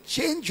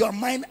 Change your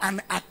mind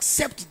and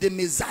accept the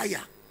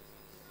Messiah.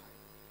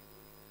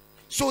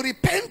 So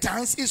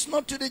repentance is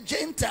not to the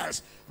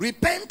Gentiles.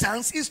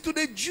 Repentance is to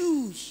the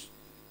Jews.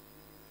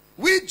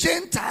 We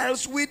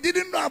Gentiles, we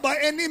didn't know about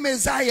any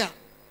Messiah.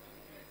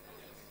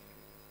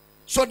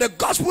 So the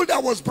gospel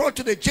that was brought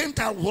to the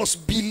Gentiles was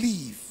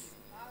believe.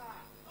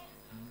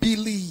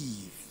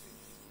 Believe.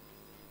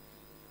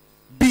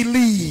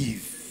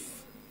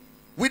 Believe.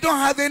 We don't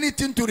have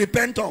anything to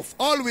repent of.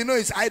 All we know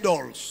is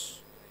idols.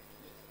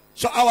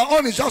 So our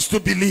own is just to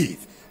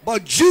believe.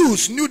 But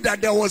Jews knew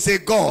that there was a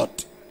God.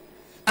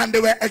 And they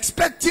were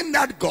expecting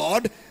that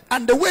God.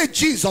 And the way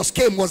Jesus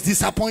came was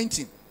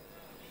disappointing.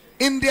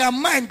 In their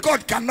mind,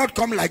 God cannot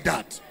come like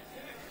that.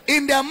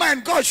 In their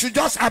mind, God should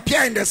just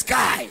appear in the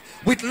sky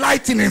with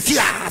lightning and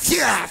fear.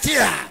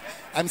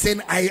 I'm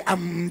saying, I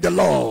am the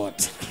Lord.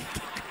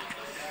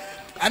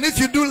 And if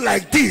you do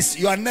like this,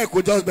 your neck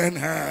will just bend.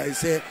 I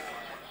say,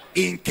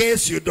 in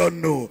case you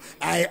don't know,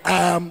 I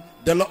am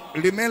the Lord.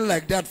 Remain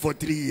like that for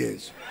 3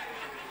 years.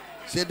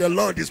 Say, the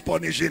Lord is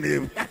punishing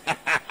him.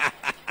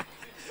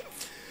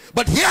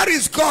 But here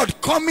is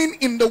God coming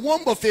in the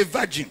womb of a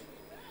virgin,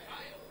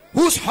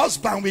 whose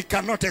husband we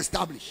cannot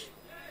establish.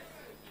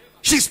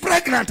 She's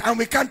pregnant and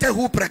we can't tell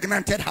who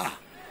pregnanted her.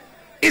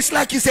 It's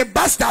like he's a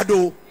bastard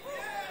though.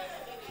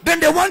 Then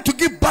they want to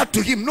give birth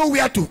to him,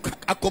 nowhere to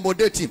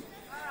accommodate him.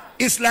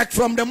 It's like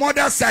from the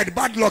mother's side,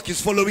 bad luck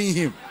is following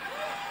him.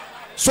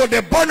 So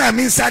they born him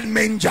inside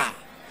manger.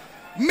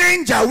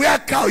 Manger where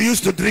cow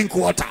used to drink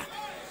water.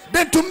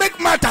 Then to make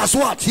matters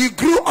what? He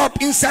grew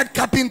up inside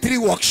carpentry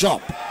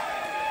workshop.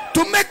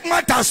 To make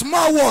matters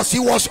more worse, he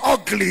was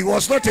ugly. He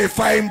was not a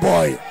fine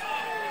boy.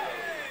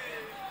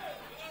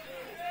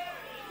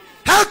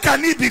 How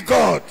can he be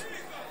God?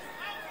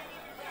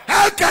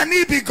 How can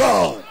he be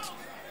God?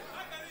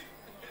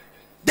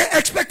 They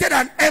expected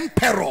an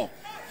emperor.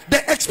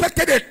 They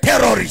expected a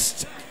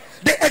terrorist.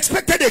 They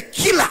expected a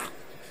killer.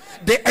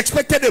 They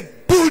expected a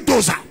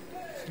bulldozer.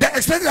 They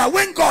expected that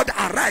when God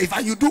arrived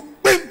and you do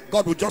bim,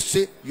 God will just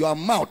say, your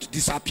mouth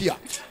disappear.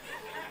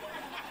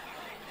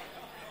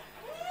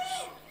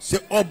 Say,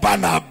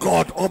 Obana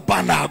God,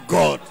 Obana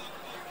God.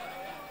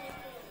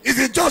 If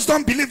you just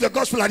don't believe the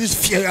gospel and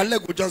this fear, your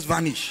leg will just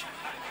vanish.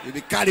 You'll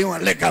be carrying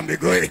one leg and be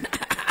going.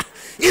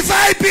 If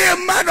I be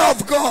a man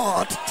of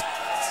God.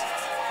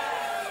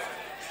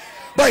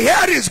 But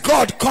here is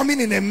God coming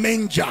in a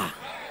manger.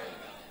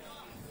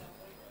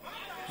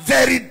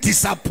 Very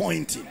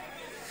disappointing.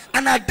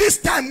 And at this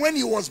time when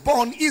he was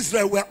born,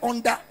 Israel were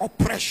under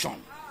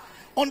oppression,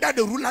 under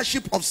the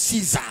rulership of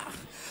Caesar,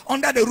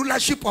 under the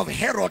rulership of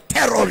Herod,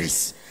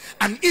 terrorists.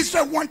 And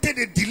Israel wanted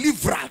a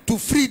deliverer to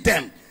free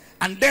them.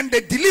 And then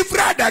the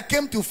deliverer that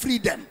came to free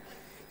them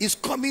is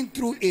coming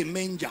through a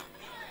manger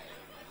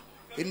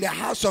in the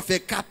house of a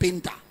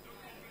carpenter.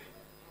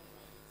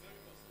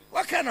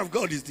 What kind of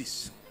God is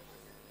this?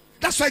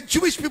 That's why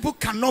Jewish people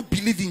cannot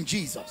believe in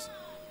Jesus.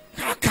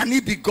 How can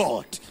he be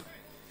God?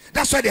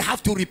 That's why they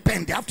have to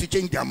repent. They have to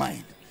change their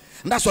mind.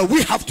 And that's why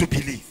we have to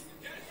believe.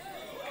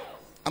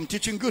 I'm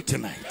teaching good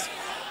tonight.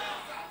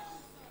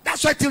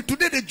 That's why till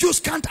today the Jews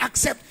can't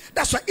accept.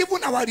 That's why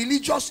even our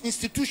religious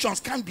institutions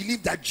can't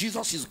believe that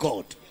Jesus is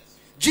God.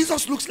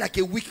 Jesus looks like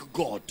a weak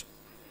God.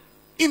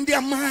 In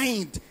their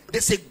mind, they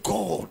say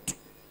God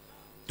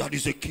that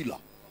is a killer.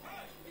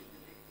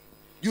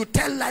 You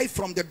tell life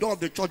from the door of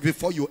the church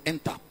before you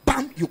enter.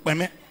 Bam, you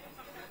permit.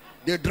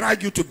 They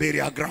drag you to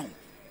burial ground.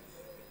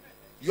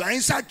 You are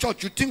inside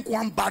church, you think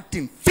one bad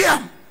thing.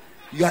 Fear.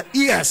 Your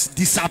ears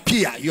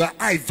disappear. Your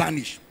eye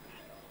vanish.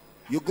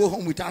 You go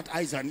home without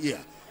eyes and ear.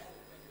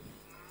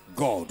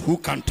 God, who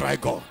can try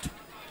God?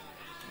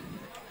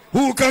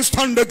 Who can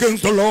stand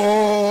against the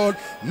Lord?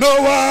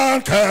 No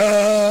one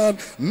can.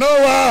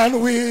 No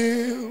one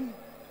will.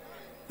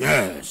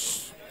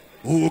 Yes.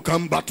 Who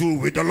can battle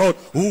with the Lord?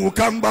 Who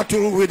can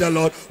battle with the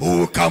Lord?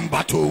 Who can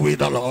battle with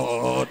the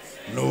Lord?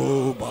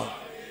 Nobody.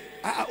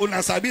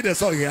 Una sabi the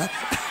song here.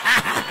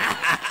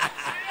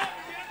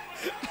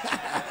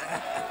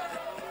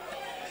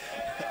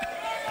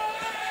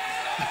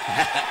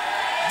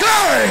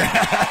 Glory!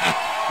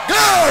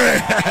 Glory!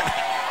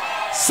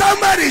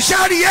 Somebody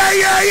shout, yeah,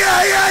 yeah,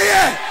 yeah, yeah,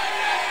 yeah.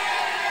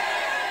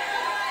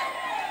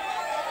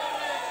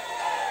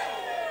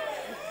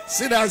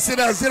 Sit down, sit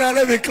down, sit down.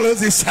 Let me close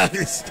this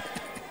service.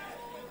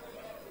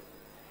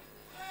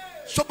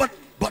 So, but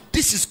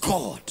this is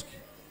God.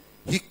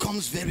 He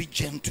comes very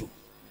gentle.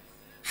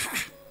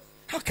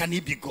 How can he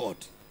be God?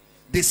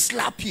 They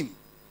slap him.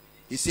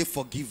 He said,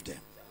 forgive them.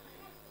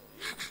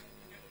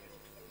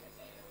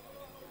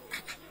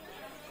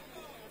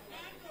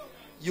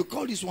 You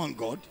call this one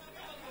God?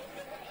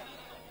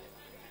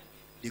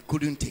 They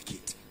couldn't take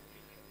it.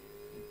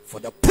 For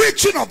the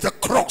preaching of the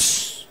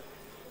cross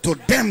to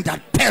them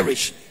that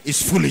perish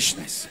is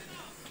foolishness,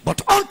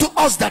 but unto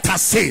us that are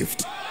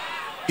saved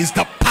is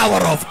the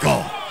power of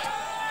God.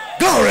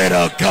 Glory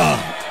to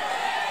God.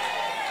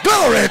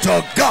 Glory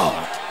to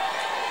God.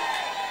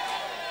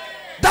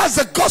 That's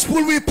the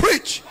gospel we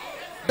preach.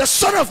 The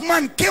Son of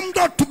Man came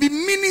not to be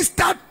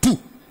ministered to,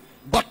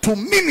 but to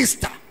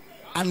minister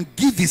and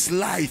give his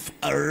life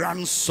a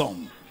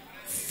ransom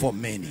for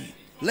many.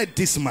 Let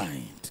this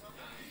mind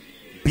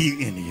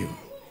be in you,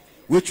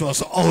 which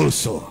was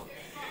also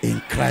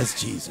in Christ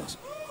Jesus,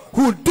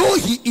 who though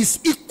he is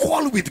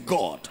equal with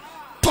God,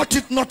 thought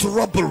it not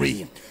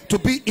robbery to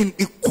be in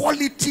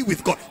equality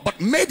with God, but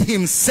made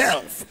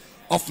himself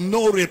of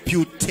no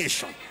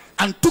reputation,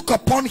 and took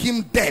upon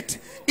him death,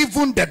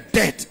 even the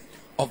death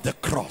of the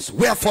cross.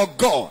 Wherefore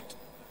God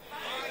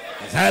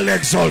has highly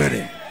exalted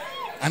him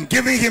and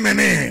giving him a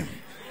name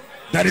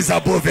that is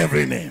above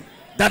every name,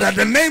 that at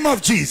the name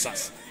of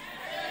Jesus,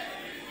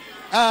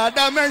 at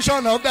the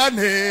mention of that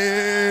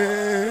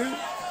name,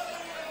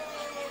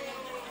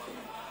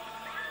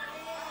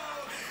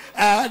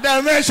 at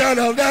the mention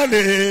of that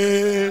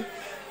name,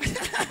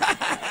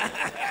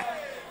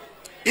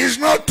 it's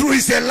not true,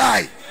 it's a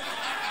lie.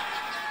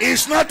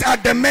 It's not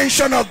at the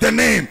mention of the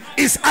name,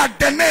 it's at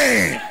the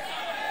name.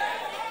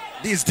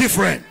 This is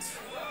different.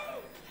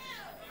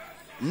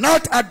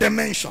 Not at the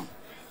mention,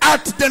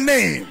 at the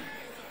name.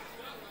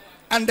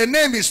 And the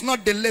name is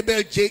not the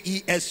label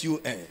Jesus.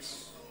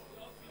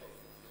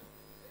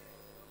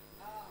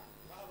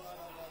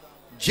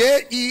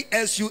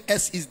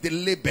 Jesus is the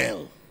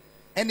label.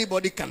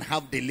 Anybody can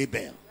have the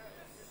label.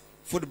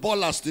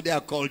 Footballers today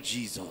are called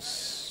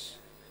Jesus.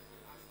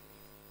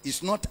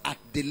 It's not at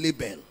the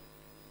label,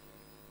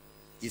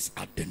 it's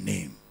at the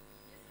name.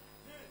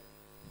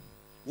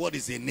 What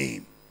is a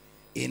name?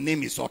 A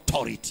name is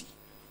authority.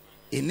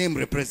 A name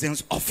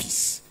represents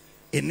office.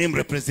 A name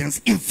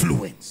represents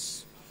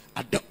influence.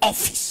 At the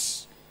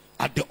office,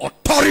 at the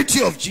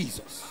authority of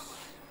Jesus,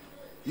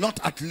 not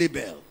at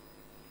label.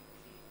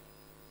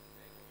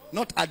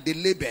 Not at the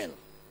label,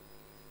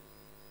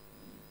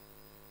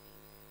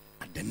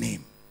 at the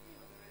name,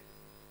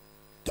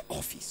 the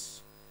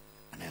office.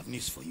 And I have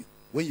news for you.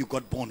 When you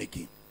got born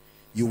again,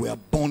 you were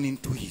born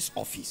into his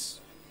office.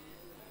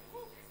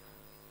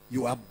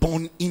 You are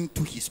born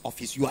into his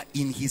office. You are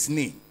in his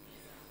name.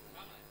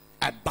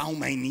 I bow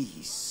my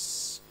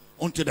knees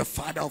unto the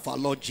Father of our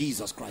Lord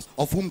Jesus Christ,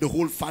 of whom the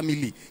whole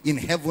family in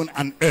heaven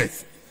and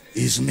earth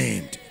is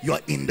named. You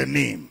are in the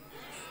name.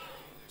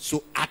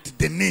 So at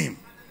the name,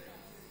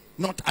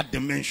 not at the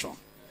mention,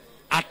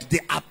 at the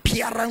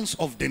appearance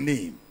of the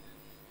name,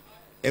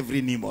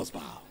 every knee must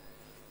bow.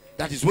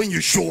 That is when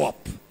you show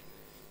up,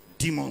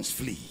 demons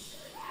flee.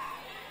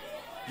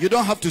 You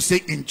don't have to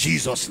say in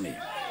Jesus' name.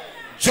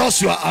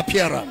 Just your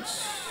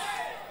appearance.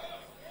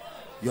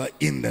 You are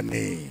in the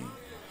name.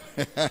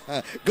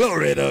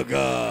 Glory to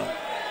God.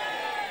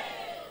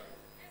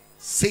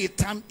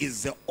 Satan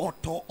is the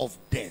author of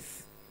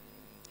death.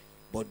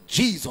 But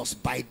Jesus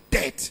by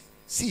death.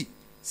 See,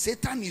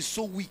 Satan is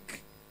so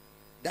weak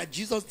that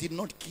Jesus did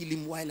not kill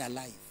him while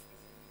alive.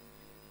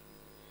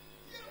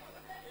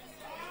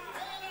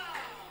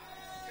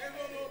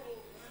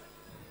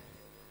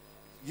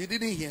 You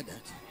didn't hear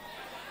that?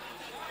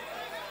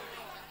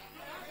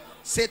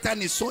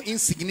 Satan is so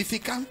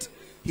insignificant.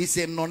 He's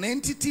a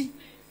non-entity.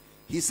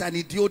 He's an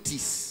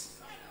idiotis.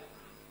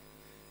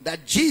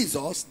 That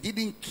Jesus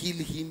didn't kill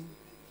him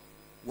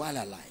while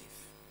alive.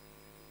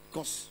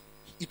 Because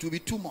it will be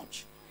too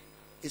much.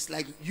 It's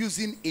like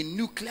using a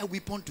nuclear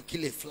weapon to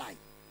kill a fly.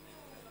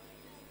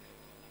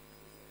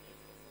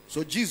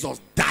 So Jesus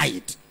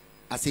died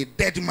as a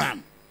dead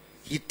man.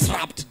 He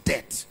trapped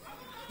death.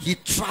 he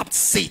trapped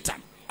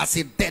Satan as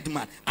a dead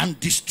man and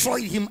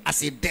destroyed him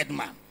as a dead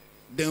man,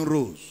 then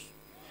rose.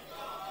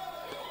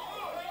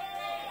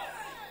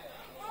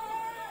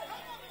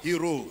 He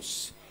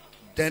rose.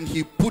 Then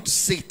he put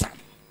Satan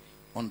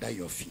under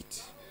your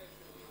feet.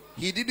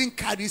 He didn't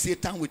carry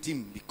Satan with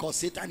him because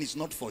Satan is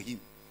not for him.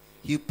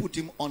 He put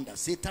him under.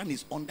 Satan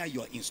is under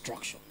your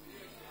instruction.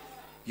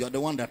 You're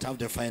the one that have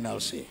the final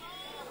say.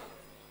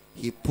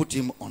 He put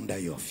him under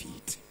your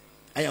feet.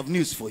 I have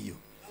news for you.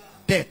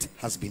 Death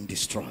has been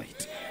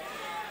destroyed.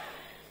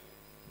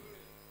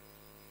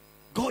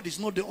 God is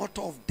not the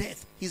author of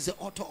death. He's the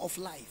author of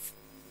life.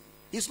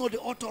 He's not the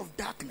author of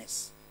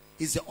darkness.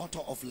 He's the author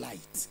of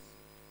light.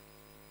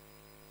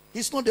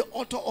 He's not the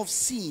author of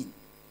sin.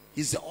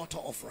 He's the author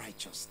of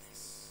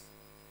righteousness.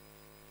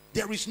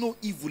 There is no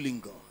evil in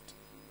God.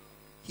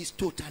 He's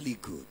totally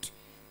good.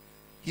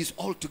 He's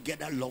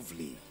altogether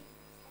lovely.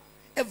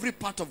 Every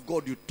part of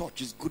God you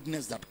touch is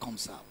goodness that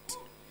comes out.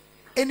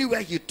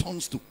 Anywhere he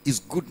turns to is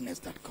goodness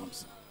that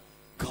comes out.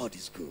 God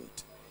is good.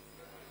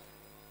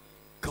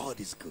 God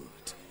is good.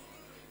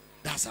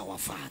 That's our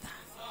Father.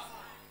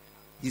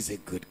 He's a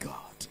good God.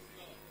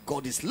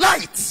 God is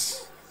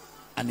light,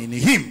 and in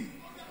him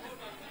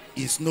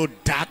is no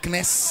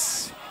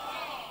darkness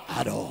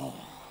at all.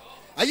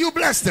 Are you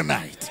blessed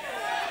tonight?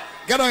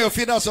 Get on your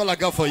feet. That's all I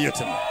got for you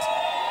tonight.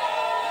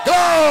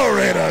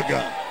 Glory to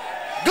God.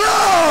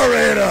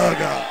 Glory to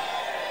God.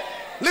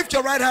 Lift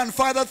your right hand.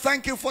 Father,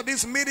 thank you for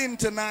this meeting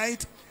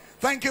tonight.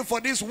 Thank you for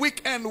this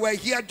weekend. We're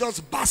here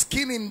just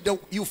basking in the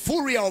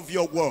euphoria of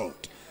your word.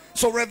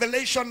 So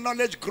revelation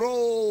knowledge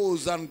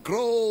grows and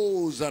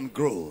grows and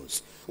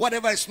grows.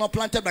 Whatever is not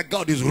planted by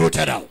God is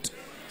rooted out.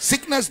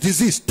 Sickness,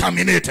 disease,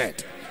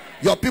 terminated.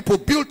 Your people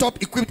built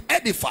up, equipped,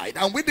 edified.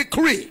 And we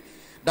decree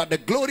that the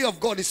glory of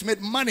God is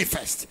made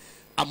manifest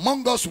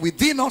among us,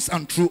 within us,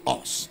 and through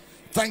us.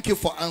 Thank you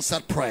for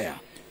answered prayer.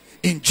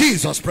 In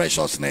Jesus'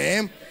 precious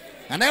name.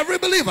 And every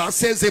believer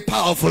says a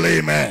powerful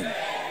amen.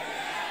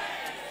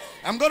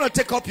 I'm going to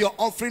take up your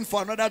offering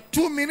for another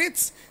 2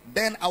 minutes.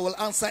 Then I will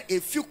answer a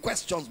few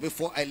questions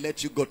before I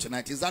let you go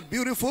tonight. Is that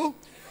beautiful?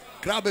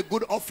 Grab a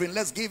good offering.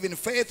 Let's give in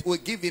faith. We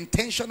give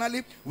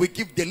intentionally. We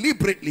give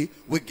deliberately.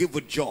 We give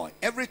with joy.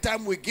 Every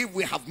time we give,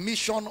 we have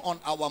mission on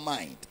our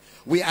mind.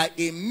 We are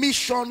a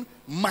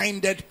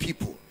mission-minded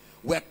people.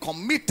 We're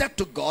committed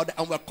to God,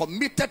 and we're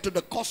committed to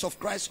the cause of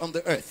Christ on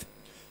the earth.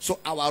 So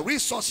our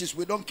resources,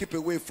 we don't keep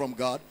away from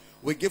God.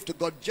 We give to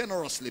God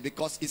generously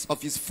because it's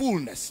of his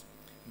fullness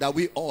that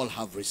we all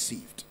have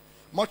received.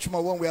 Much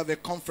more when we have a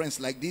conference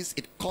like this,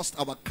 it costs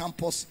our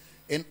campus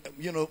and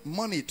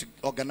money to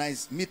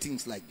organize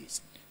meetings like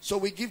this. So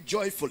we give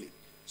joyfully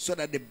so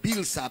that the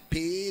bills are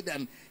paid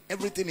and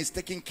everything is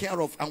taken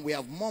care of, and we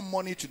have more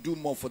money to do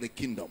more for the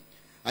kingdom.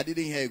 I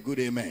didn't hear a good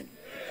amen.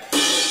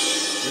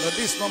 This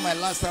is not my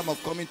last time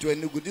of coming to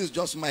Enugu. This is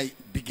just my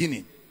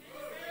beginning.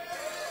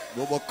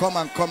 We will come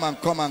and come and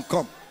come and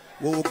come.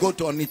 We will go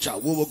to Onitsha.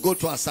 We will go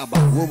to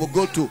Asaba. We will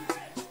go to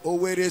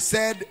Owerri.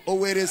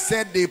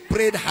 Said they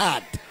prayed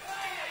hard.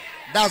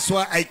 That's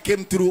why I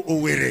came through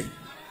Owerri.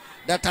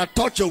 That I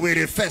touched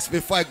Owerri first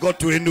before I got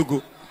to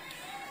Enugu.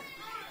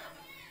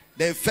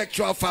 The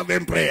effectual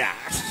fervent prayer.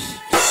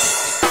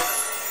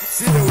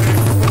 See the way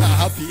people are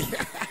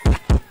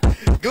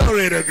happy.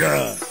 Glory to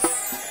God.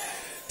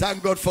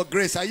 Thank God for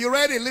grace. Are you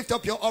ready? Lift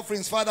up your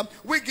offerings, Father.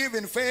 We give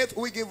in faith.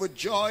 We give with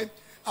joy.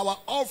 Our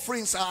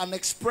offerings are an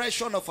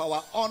expression of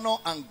our honor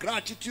and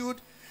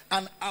gratitude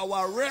and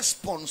our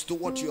response to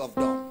what you have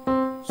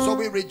done. So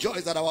we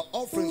rejoice that our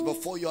offerings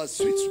before you are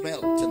sweet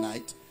smell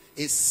tonight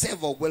is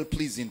savor well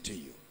pleasing to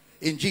you.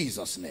 In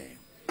Jesus' name.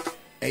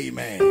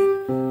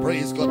 Amen.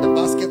 Praise God. The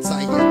baskets are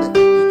here.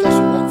 You just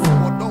walk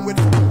forward. Don't wait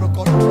for the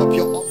record. Drop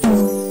your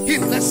offering. Here,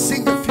 let's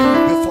sing a few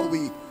before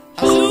we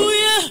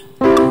hallelujah.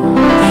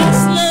 This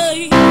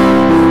love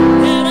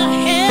that I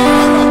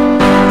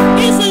have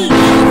is a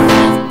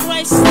love of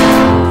Christ. This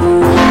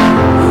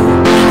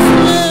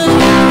love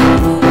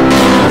that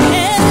I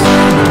have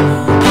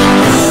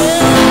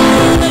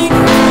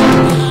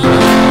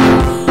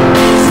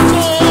is a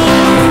joy.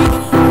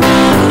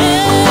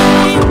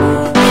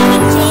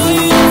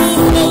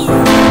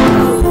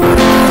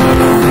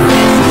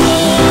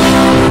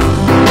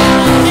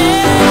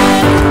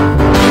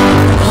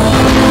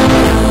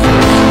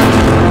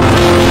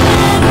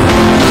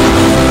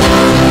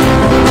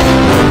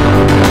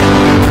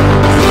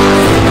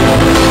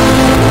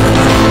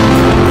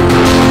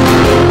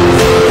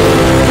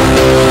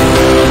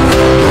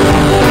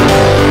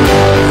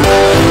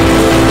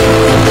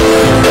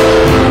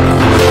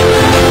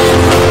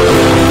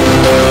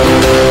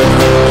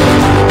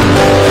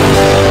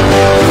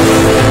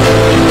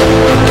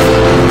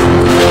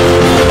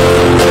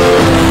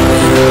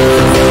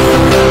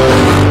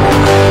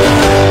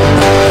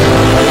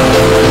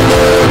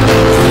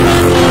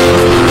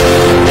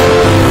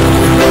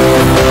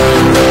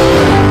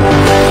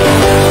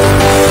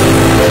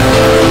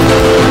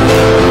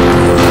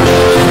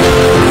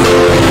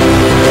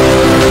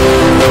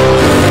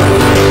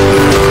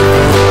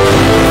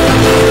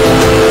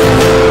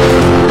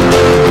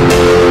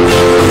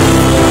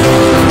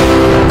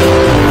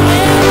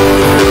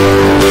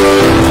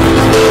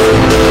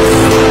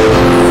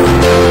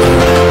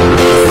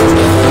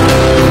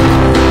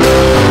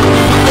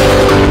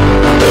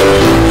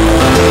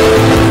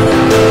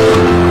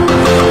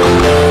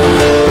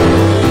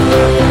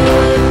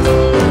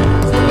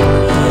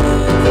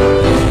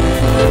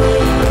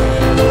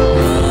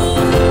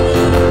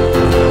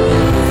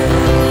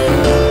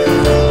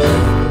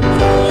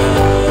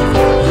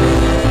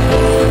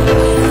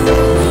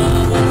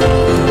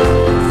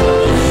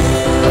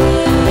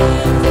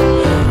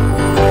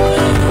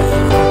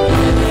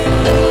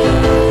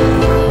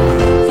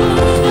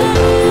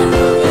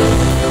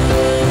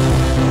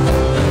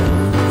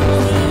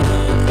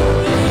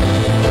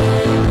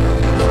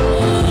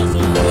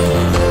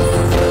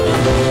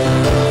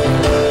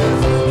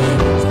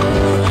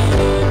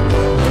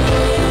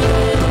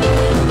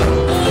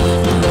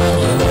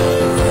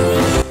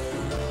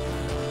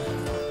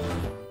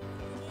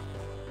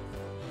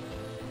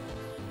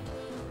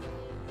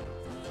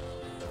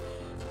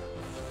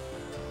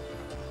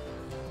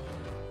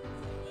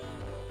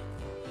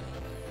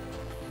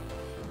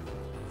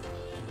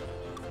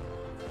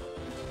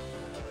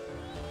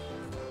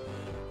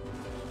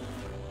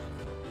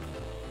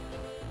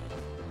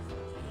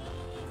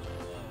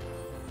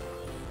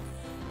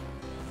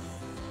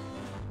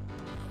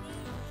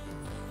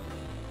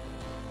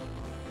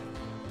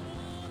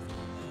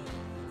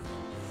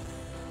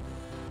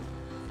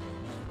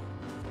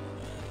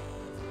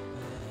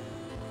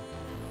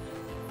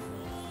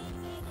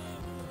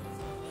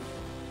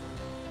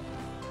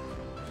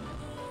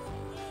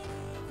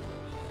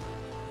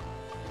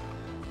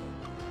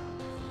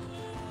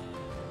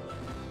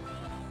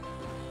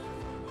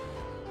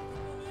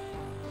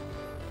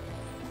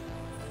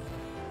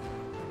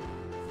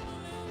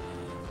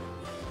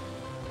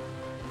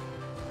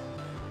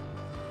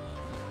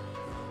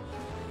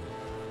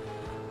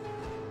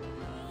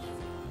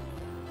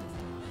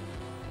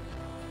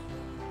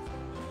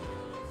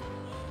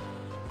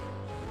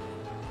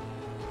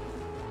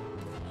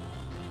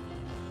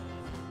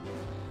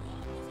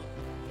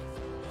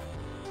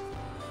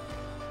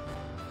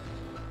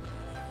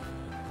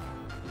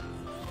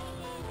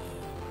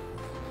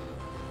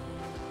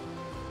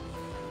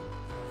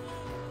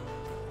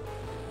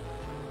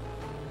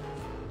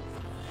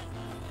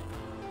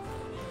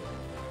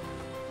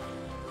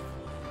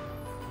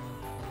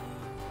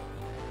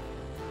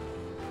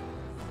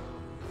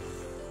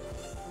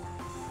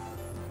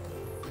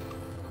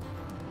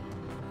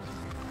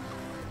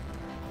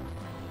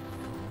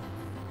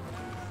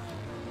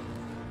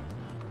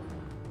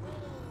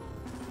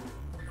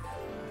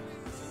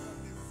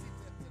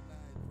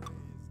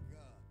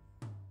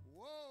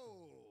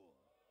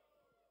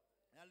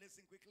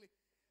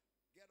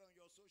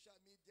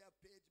 social media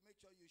page. Make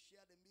sure you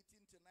share the meeting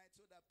tonight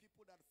so that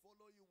people that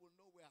follow you will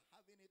know we're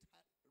having it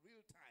at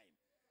real time.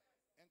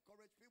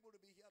 Encourage people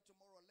to be here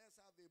tomorrow. Let's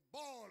have a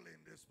ball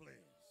in this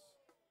place.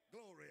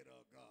 Glory to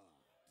God.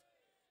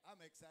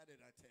 I'm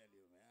excited, I tell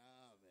you,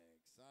 man. I'm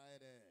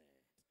excited.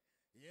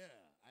 Yeah,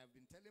 I've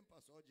been telling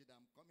Pastor Oji that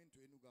I'm coming to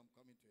Enugu. I'm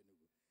coming to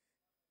Enugu.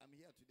 I'm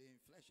here today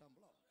in flesh and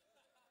blood.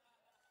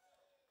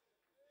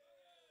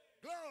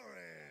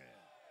 Glory.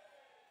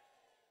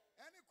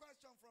 Any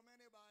question from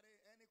anybody?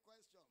 Any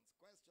questions?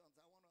 Questions?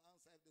 I want to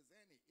answer if there's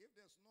any. If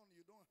there's none,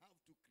 you don't have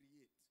to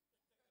create.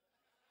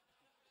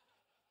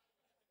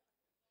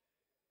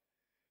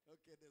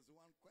 Okay, there's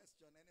one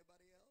question.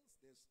 Anybody else?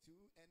 There's two.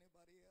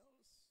 Anybody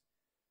else?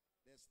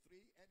 There's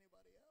three.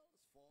 Anybody else?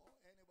 Four.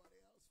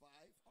 Anybody else?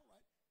 Five. All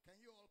right. Can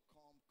you all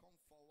come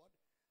forward?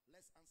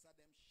 Let's answer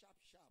them sharp.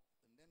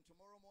 And then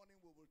tomorrow morning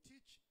we will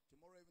teach.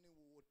 Tomorrow evening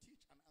we will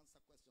teach and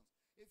answer questions.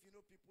 If you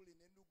know people in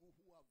Enugu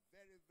who are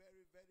very,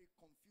 very, very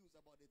confused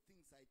about the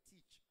things I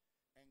teach,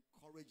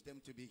 encourage them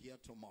to be here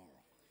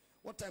tomorrow.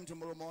 What time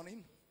tomorrow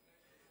morning?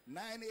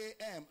 9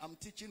 a.m. I'm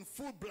teaching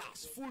full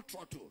blast, full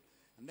throttle.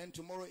 And then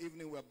tomorrow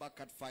evening we're back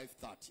at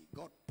 5:30.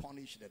 God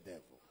punish the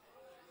devil.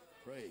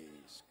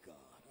 Praise God.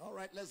 All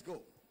right, let's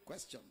go.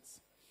 Questions?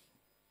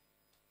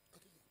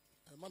 Okay.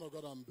 Man of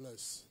God, I'm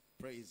blessed.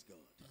 Praise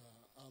God.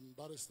 I'm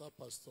Barrister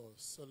Pastor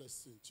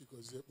Celestine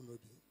Chikozie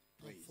Unobi.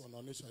 I'm from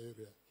Onisha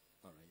area.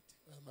 All right.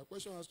 My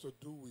question has to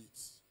do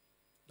with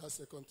that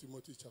 2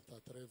 Timothy chapter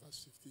 3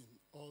 verse 15.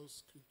 All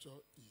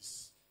scripture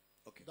is.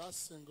 Okay. That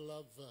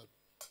singular verb,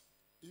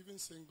 even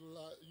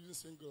singular, using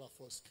singular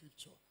for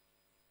scripture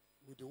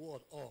with the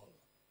word all.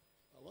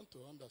 I want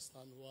to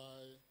understand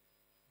why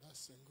that's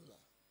singular.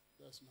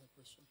 That's my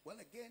question. Well,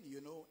 again,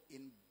 you know,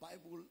 in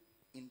Bible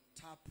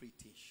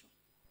interpretation,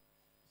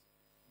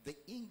 the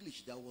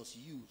English that was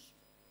used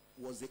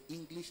was the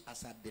English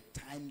as at the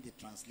time the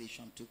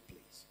translation took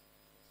place.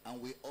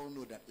 And we all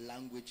know that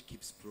language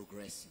keeps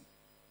progressing.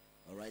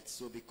 All right?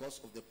 So because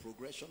of the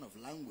progression of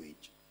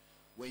language,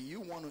 when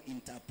you want to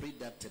interpret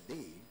that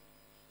today,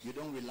 you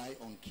don't rely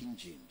on King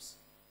James.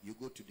 You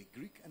go to the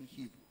Greek and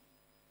Hebrew.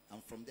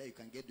 And from there you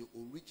can get the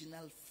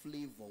original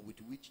flavor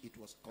with which it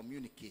was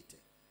communicated.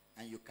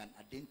 And you can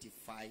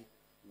identify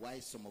why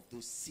some of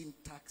those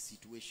syntax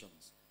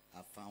situations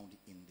are found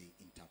in the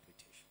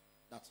interpretation.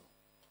 That's all.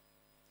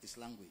 It's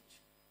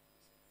language.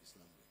 It's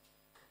language.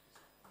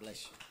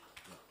 Bless you.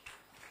 Yeah.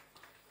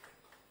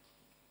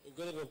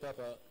 Good evening,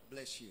 Papa.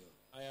 Bless you.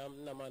 I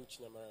am Naman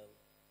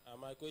Chinamaran.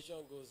 My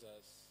question goes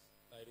as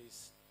like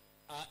this.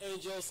 Are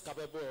angels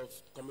capable of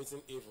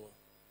committing evil?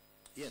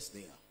 Yes,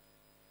 they are.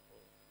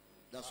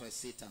 That's why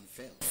Satan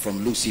fell.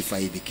 From Lucifer,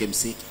 he became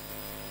Satan.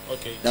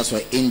 Okay. That's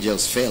why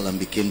angels fell and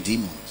became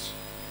demons.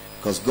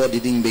 Because God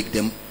didn't make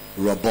them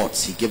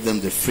robots. He gave them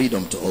the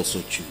freedom to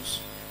also choose.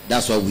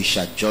 That's why we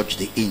shall judge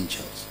the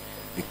angels.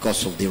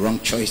 Because of the wrong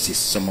choices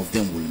some of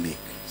them will make.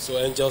 So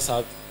angels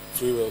have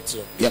free will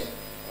too? Yep.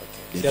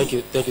 Okay. Thank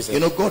you. Thank you, sir. You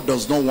know, God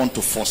does not want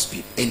to force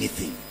people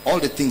anything. All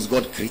the things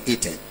God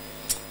created,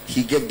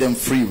 he gave them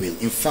free will.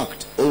 In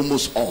fact,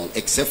 almost all,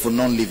 except for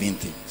non-living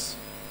things.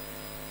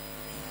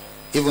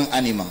 Even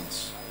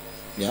animals.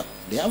 Yeah,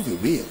 they have a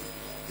will.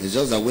 It's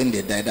just that when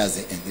they die, that's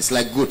the end. It's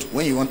like goat.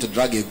 When you want to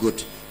drag a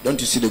goat, don't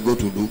you see the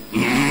goat will do?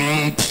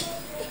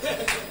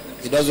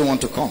 It doesn't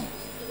want to come.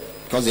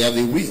 Because they have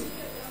a will.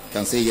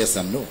 Can say yes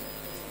and no.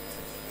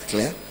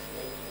 Clear?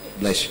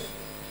 Bless you.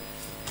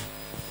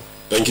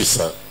 Thank you,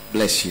 sir.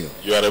 Bless you.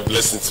 You are a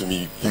blessing to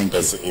me in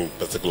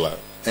particular.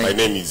 My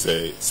name is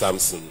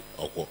Samson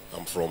Oko.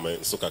 I'm from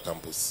Nsuka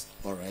campus.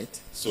 All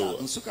right. So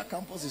Nsuka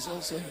campus is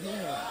also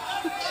here.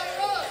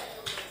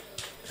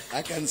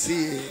 I can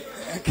see it.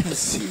 I can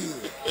see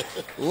it.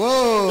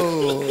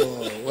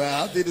 Whoa. We're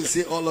happy to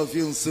see all of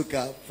you in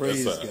Nsuka.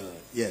 Praise yes, God.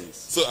 Yes.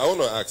 So I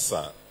want to ask,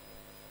 sir,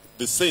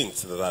 the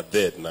saints that are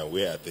dead now,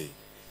 where are they?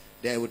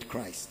 They are with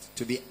Christ.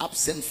 To be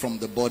absent from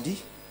the body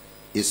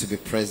is to be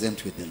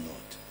present with the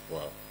Lord.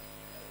 Wow.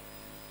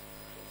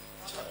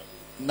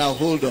 Now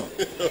hold on.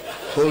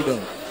 Hold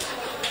on.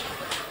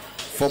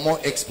 For more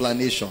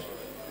explanation,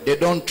 they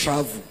don't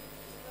travel.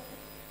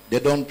 They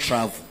don't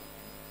travel.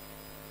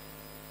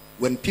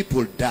 When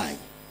people die,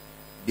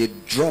 they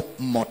drop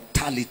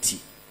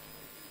mortality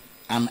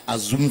and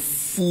assume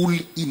full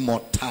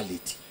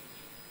immortality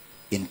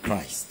in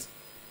Christ.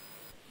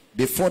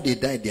 Before they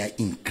die, they are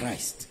in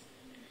Christ.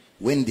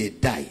 When they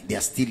die, they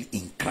are still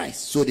in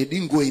Christ. So they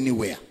didn't go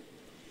anywhere.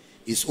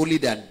 It's only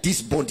that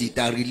this body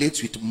that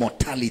relates with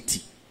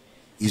mortality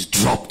is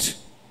dropped.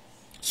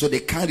 So they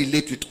can't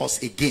relate with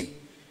us again.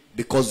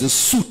 Because the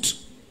suit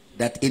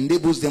that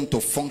enables them to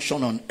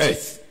function on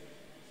earth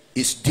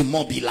is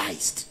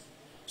demobilized.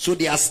 So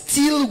they are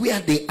still where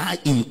they are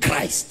in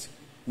Christ.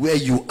 Where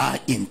you are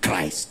in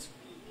Christ.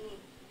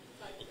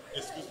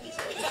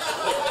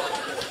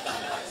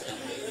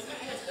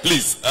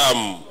 Please,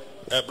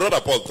 Brother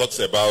Paul talks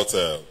about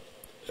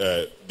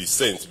the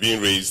saints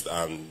being raised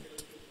and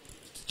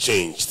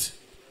changed.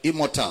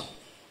 Immortal.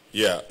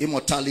 Yeah.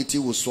 Immortality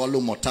will swallow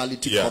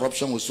mortality. Yeah.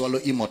 Corruption will swallow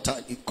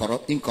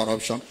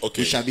incorruption.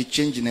 Okay. We shall be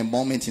changed in a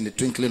moment, in the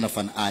twinkling of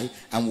an eye,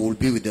 and we will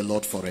be with the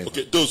Lord forever.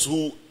 Okay, those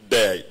who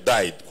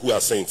died, who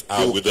are saints,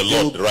 are with the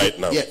Lord right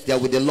now. Yeah, they are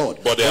with the Lord.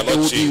 But they are not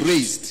will changed. be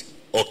raised.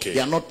 Okay. They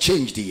are not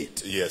changed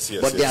yet. Yes,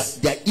 yes, but yes.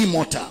 they are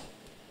immortal.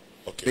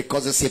 Okay.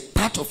 Because there's a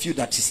part of you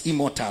that is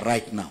immortal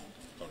right now.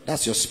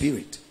 That's your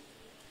spirit.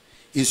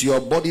 It's your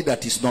body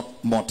that is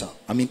not mortal.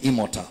 I mean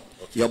immortal.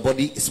 Okay. Your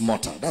body is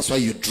mortal. That's why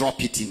you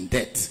drop it in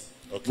death.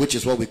 Okay. Which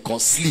is what we call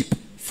sleep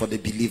for the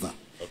believer.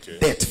 Okay.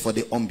 Death for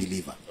the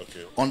unbeliever.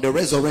 Okay. On the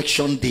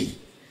resurrection day,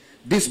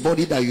 this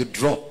body that you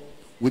drop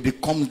will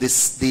become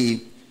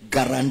the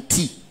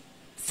guarantee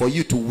for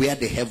you to wear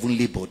the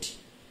heavenly body.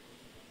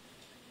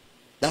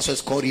 That's what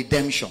it's called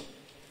redemption.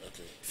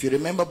 Okay. If you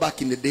remember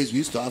back in the days, we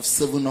used to have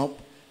 7-Up,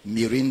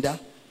 Mirinda,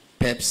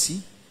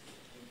 Pepsi,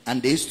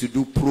 and they used to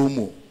do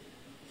promo.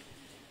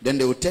 Then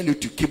they will tell you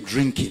to keep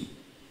drinking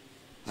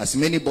as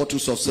many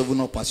bottles of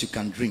 7-Up as you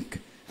can drink.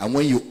 And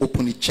when you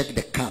open it, check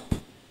the cap.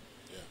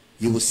 Yeah.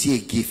 You will see a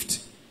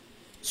gift.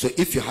 So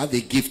if you have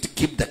a gift,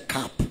 keep the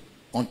cap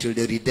until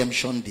the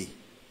redemption day.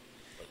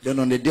 Then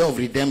on the day of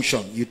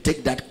redemption, you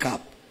take that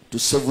cap to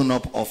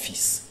 7-Up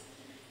office.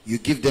 You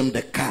give them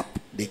the cap,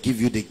 they give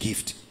you the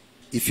gift.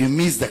 If you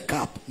miss the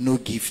cap, no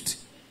gift.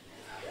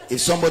 If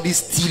somebody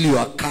steal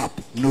your cap,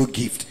 no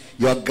gift.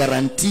 Your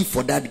guarantee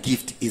for that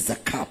gift is the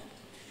cap.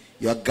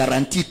 Your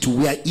guarantee to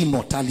wear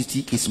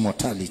immortality is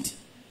mortality.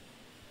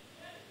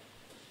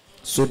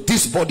 So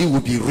this body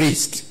will be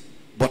raised,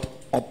 but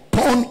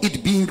upon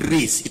it being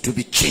raised, it will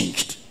be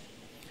changed.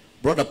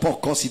 Brother Paul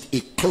calls it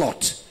a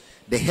cloth.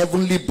 The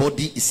heavenly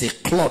body is a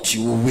cloth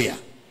you will wear,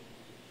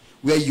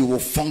 where you will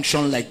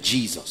function like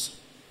Jesus,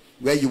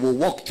 where you will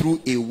walk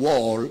through a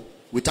wall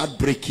without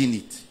breaking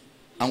it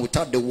and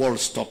without the wall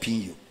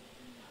stopping you.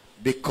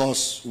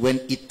 Because when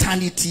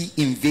eternity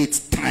invades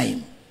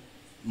time,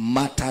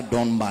 matter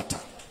don't matter.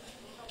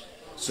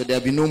 So there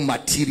will be no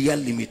material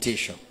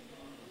limitation.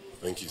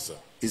 Thank you, sir.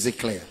 Is it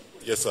clear?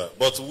 Yes, sir.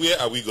 But where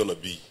are we going to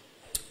be?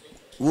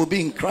 We'll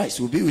be in Christ.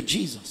 We'll be with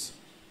Jesus.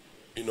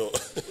 You know,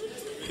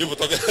 people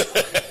talking.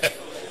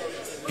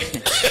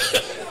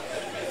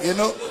 You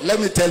know, let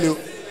me tell you.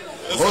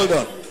 Hold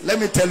on. Let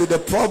me tell you, the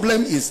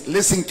problem is,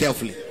 listen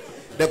carefully.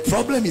 The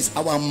problem is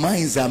our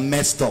minds are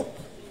messed up.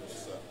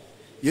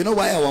 You know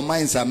why our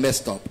minds are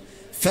messed up?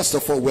 First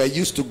of all, we're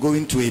used to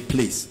going to a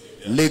place.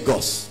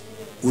 Lagos,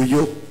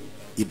 Uyo,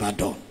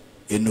 Ibadan,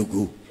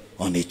 Enugu,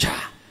 Onitsha.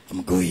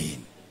 I'm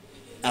going.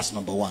 That's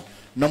number one.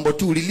 Number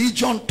two,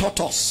 religion taught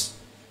us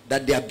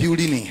that they are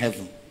building in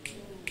heaven.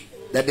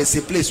 That there's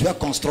a place where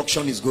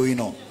construction is going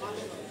on.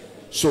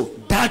 So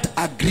that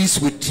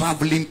agrees with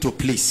traveling to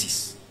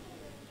places.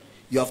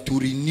 You have to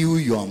renew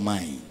your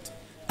mind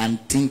and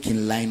think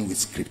in line with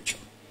scripture.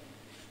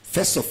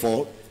 First of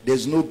all,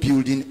 there's no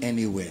building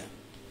anywhere.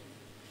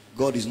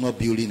 God is not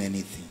building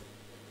anything.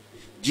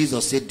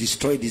 Jesus said,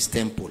 destroy this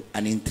temple,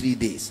 and in 3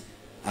 days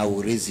I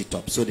will raise it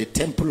up. So the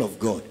temple of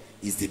God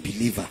is the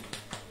believer.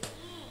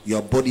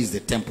 Your body is the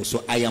temple.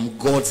 So I am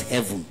God's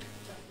heaven.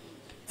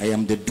 I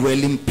am the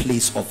dwelling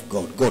place of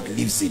God. God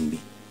lives in me,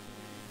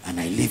 and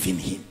I live in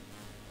him.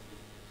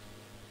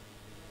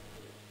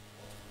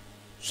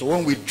 So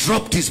when we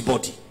drop this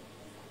body,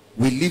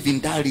 we live in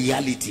that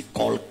reality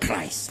called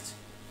Christ.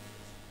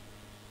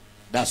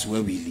 That's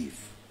where we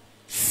live.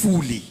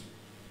 Fully.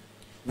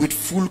 With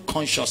full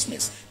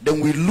consciousness. Then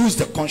we lose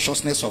the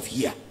consciousness of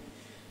here.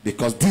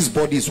 Because this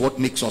body is what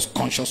makes us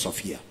conscious of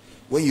here.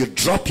 When you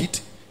drop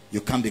it,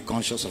 you can't be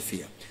conscious of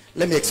here.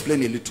 Let me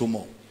explain a little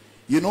more.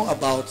 You know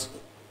about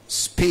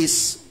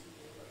space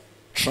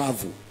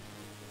travel.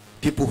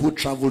 People who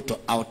travel to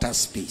outer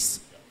space.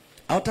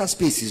 Outer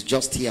space is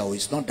just here, or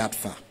it's not that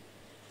far.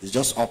 It's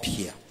just up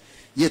here.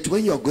 Yet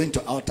when you're going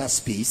to outer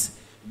space,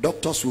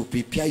 doctors will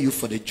prepare you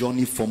for the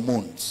journey for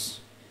months.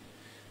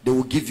 They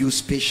will give you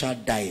special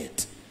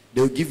diet.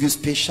 They will give you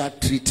special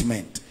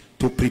treatment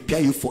to prepare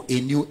you for a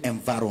new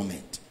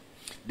environment.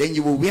 Then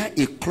you will wear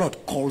a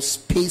cloth called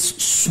space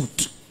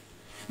suit.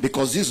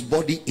 Because this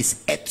body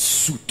is earth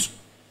suit.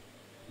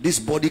 This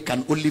body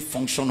can only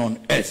function on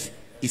earth.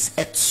 It's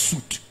earth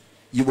suit.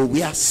 You will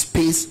wear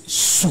space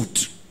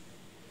suit.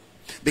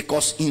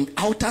 Because in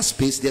outer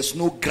space, there's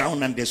no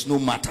ground and there's no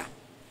matter.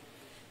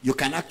 You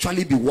can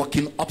actually be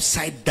walking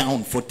upside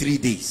down for 3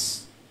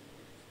 days.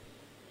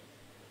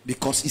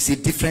 Because it's a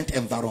different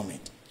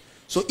environment.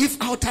 So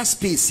if outer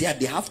space here,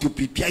 they have to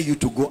prepare you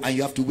to go and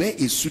you have to wear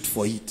a suit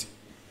for it.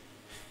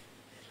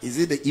 Is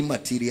it the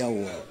immaterial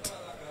world?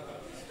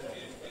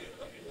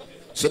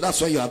 So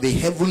that's why you have a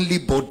heavenly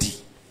body.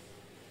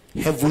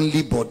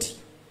 Heavenly body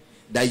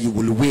that you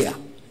will wear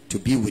to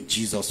be with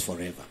Jesus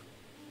forever.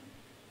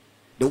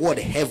 The word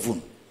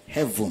heaven,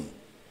 heaven,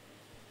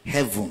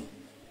 heaven.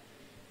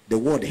 The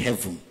word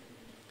heaven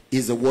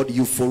is the word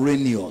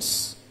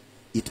euphorenios.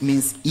 It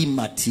means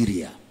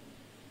immaterial.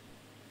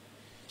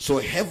 So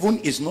heaven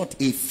is not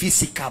a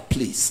physical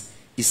place.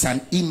 It's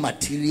an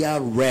immaterial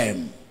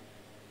realm.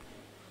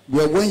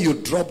 Where when you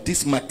drop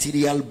this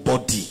material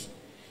body,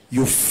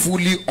 you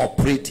fully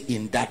operate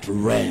in that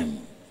realm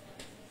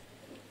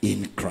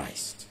in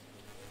Christ.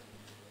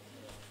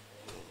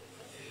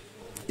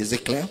 Is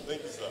it clear?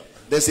 Thank you, sir.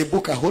 There's a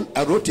book,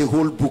 I wrote a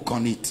whole book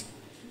on it.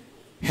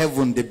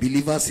 Heaven, the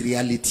believer's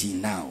reality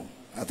now.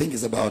 I think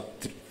it's about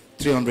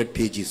 300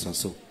 pages or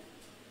so.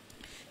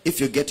 If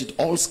you get it,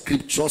 all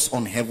scriptures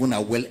on heaven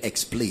are well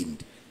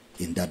explained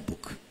in that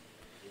book.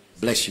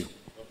 Bless you.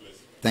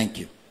 Thank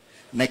you.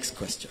 Next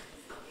question.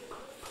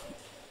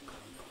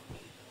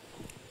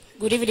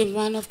 Good evening,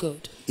 man of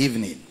God.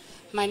 Evening.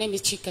 My name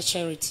is Chika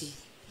Charity.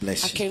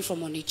 Bless I you. came from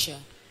Onitsha.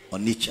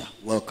 Onitsha,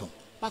 welcome.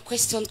 My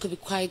question could be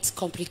quite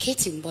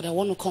complicating, but I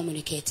want to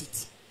communicate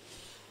it.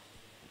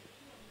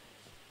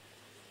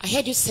 I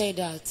heard you say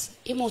that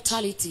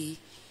immortality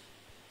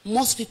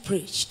must be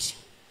preached,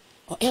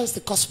 or else the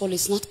gospel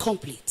is not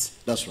complete.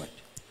 That's right.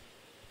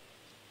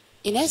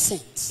 In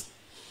essence,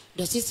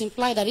 does this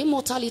imply that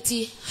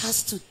immortality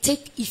has to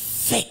take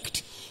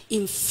effect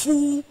in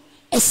full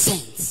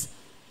essence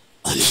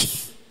on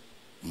earth?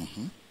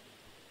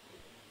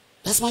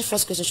 That's my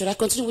first question. Should I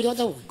continue with the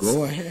other ones?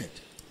 Go ahead.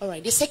 All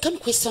right. The second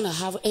question I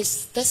have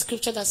is the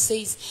scripture that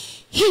says,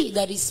 he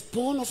that is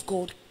born of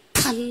God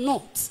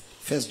cannot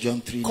 1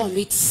 John 3:9.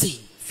 commit sin.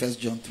 1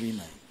 John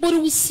 3:9. But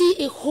we see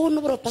a whole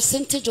number of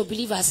percentage of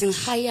believers in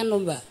higher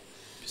number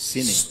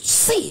Sinning.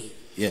 sin.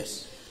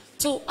 Yes.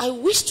 So I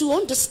wish to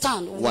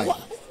understand Why?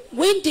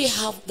 When they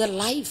have the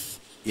life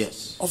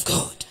Yes. of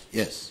God.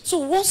 Yes. So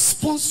what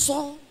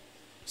sponsor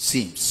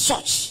Sin.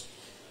 such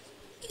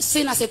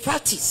sin as a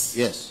practice?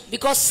 Yes.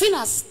 Because sin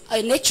as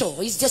a nature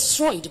is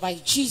destroyed by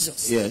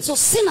Jesus. Yes. So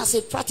sin as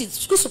a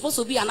practice is supposed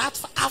to be an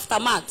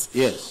aftermath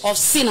Yes. of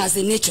sin as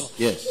a nature.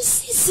 Yes.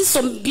 You see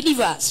some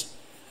believers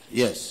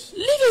Yes.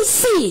 live in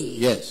sin.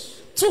 Yes.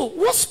 So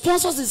what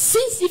sponsors it?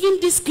 Since even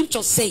this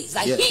scripture says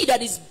that Yes. he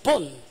that is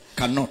born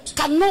cannot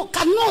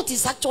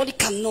is actually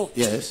cannot.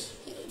 Yes.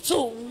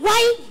 So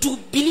why do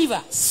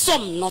believers,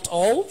 some not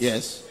all,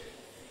 Yes.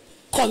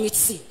 commit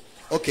sin?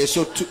 Okay,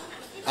 so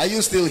are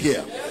you still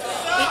here?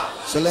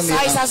 So let me.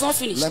 It has not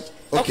finished.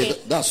 Okay,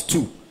 that's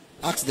two.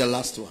 Ask the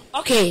last one.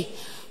 Okay.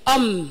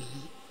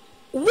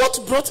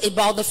 What brought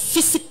about the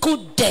physical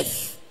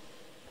death?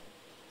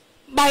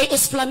 By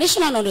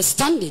explanation and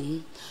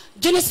understanding,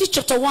 Genesis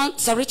chapter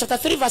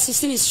 3 verse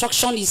 16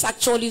 instruction is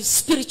actually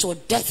spiritual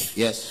death.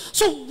 Yes.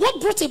 So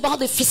what brought about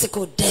the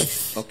physical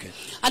death? Okay.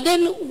 And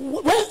then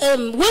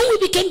when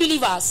we became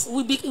believers,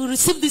 we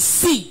received the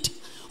seed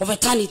of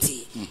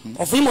eternity,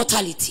 of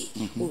immortality.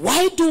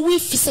 Why do we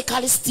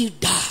physically still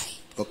die?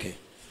 Okay.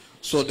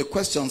 So the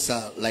questions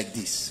are like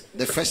this.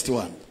 The first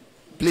one,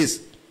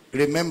 please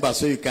remember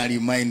so you can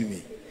remind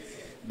me.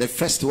 The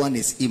first one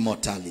is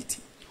immortality.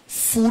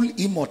 Full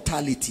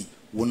immortality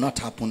will not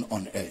happen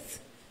on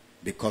earth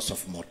because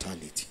of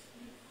mortality.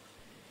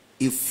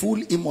 If full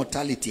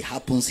immortality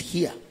happens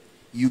here,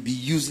 you'll be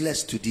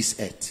useless to this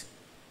earth.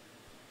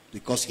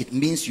 Because it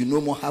means you no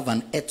more have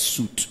an earth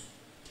suit.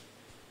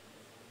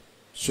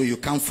 So you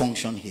can't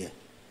function here.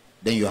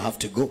 Then you have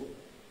to go.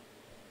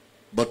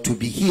 But to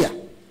be here,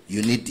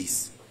 you need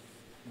this.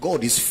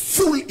 God is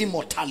full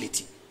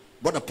immortality.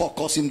 Brother Paul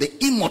calls him the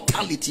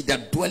immortality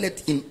that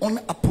dwelleth in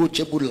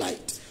unapproachable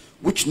light,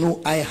 which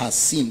no eye has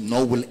seen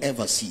nor will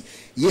ever see.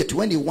 Yet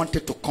when he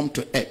wanted to come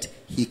to earth,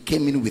 he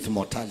came in with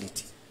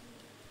mortality.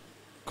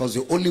 Because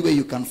the only way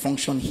you can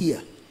function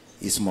here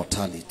is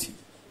mortality.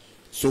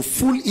 So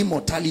full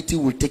immortality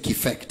will take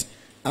effect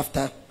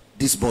after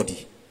this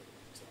body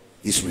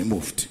is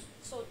removed.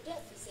 So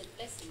death is a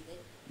blessing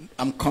then?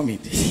 I'm coming.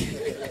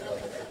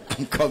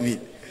 I'm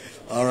coming.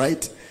 All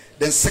right.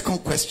 Then second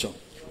question.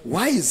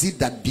 Why is it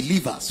that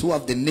believers who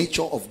have the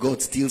nature of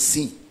God still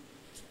sin?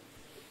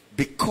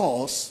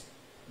 Because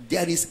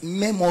there is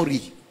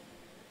memory.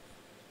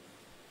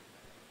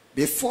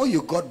 Before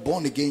you got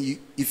born again,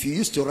 if you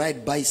used to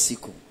ride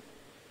bicycle,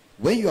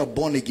 when you are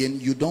born again,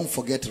 you don't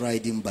forget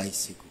riding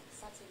bicycle.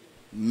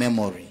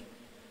 Memory.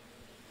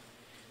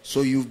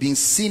 So you've been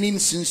sinning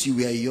since you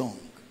were young.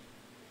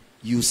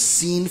 You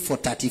sinned for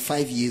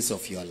 35 years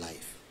of your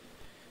life.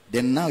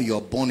 Then now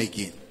you're born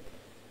again.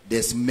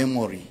 There's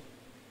memory.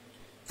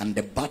 And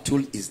the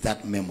battle is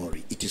that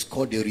memory. It is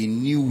called the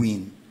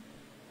renewing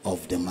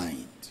of the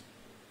mind.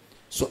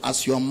 So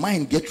as your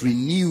mind gets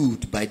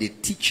renewed by the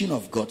teaching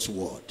of God's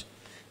word,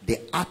 the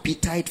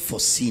appetite for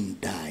sin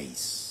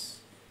dies.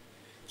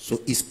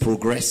 So it's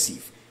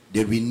progressive.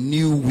 The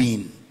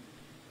renewing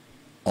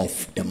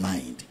of the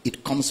mind.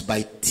 It comes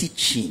by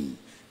teaching.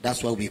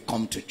 That's why we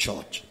come to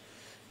church.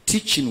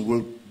 Teaching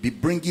will be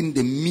bringing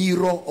the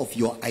mirror of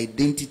your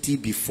identity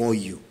before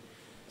you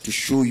to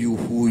show you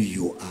who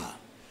you are.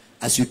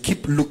 As you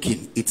keep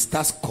looking, it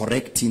starts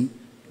correcting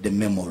the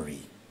memory.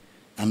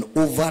 And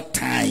over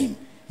time,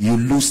 you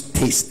lose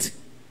taste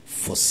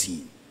for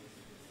sin.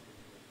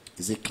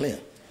 Is it clear?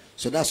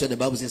 So that's what the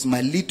Bible says,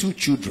 my little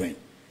children,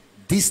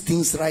 these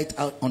things write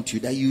out unto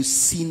you that you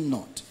sin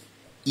not.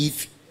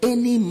 If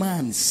any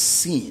man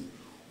sin,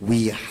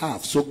 we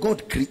have. So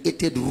God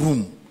created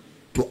room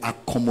to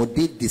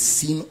accommodate the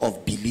sin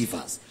of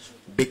believers.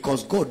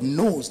 Because God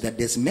knows that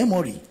there's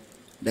memory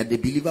that the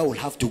believer will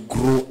have to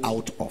grow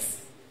out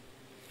of.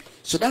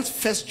 So that's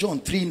 1 John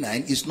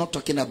 3:9 is not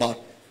talking about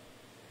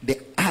the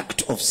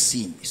act of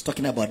sin. It's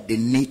talking about the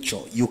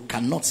nature. You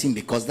cannot sin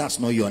because that's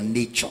not your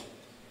nature.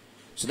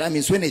 So that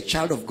means when a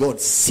child of God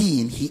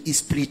sins, he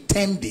is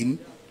pretending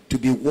to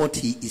be what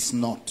he is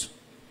not.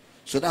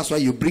 So that's why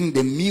you bring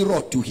the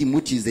mirror to him,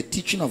 which is the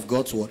teaching of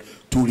God's word,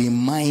 to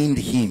remind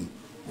him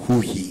who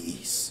he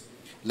is.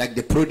 Like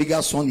the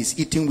prodigal son is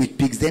eating with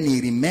pigs, then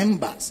he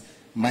remembers,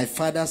 my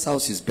father's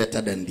house is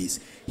better than this.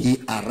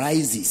 He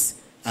arises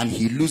and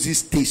he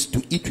loses taste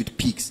to eat with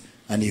pigs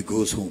and he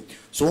goes home.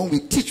 So when we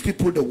teach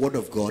people the word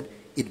of God,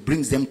 it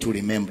brings them to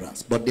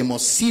remembrance. But they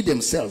must see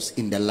themselves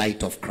in the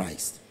light of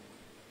Christ.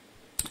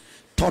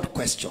 Third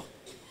question.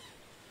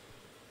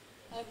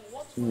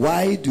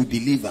 Why do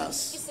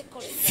believers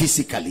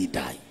physically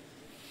die?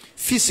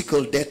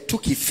 Physical death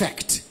took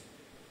effect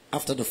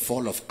after the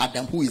fall of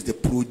Adam, who is the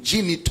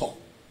progenitor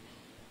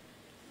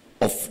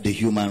of the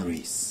human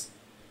race.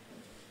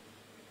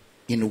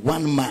 In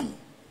one man,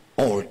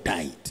 all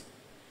died.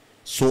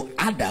 So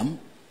Adam,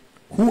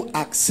 who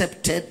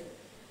accepted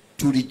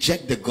to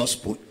reject the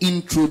gospel,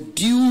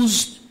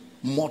 introduced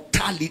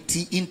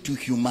mortality into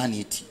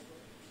humanity.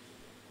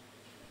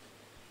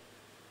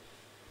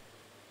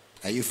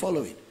 Are you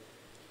following?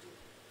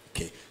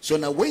 Okay. So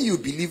now when you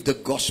believe the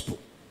gospel,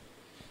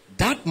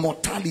 that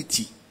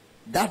mortality,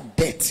 that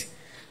death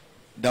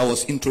that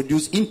was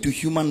introduced into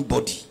human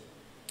body,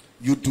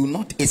 you do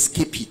not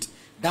escape it.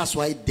 That's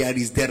why there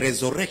is the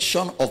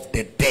resurrection of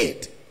the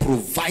dead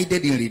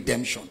provided in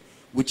redemption,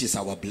 which is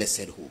our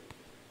blessed hope.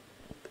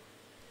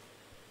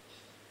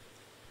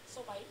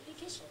 So by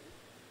implication,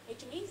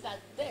 it means that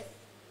death,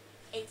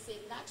 it's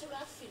a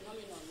natural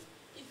phenomenon.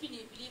 Even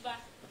a believer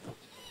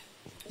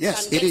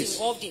Yes, can it get is.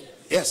 involved in.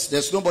 Yes,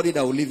 there's nobody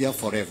that will live here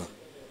forever.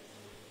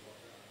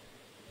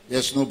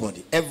 There's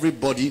nobody.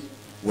 Everybody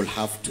will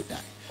have to die.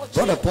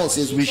 Brother Paul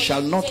says we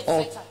shall not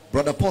all.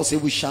 Brother Paul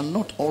says we shall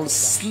not all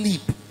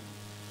sleep.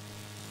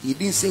 He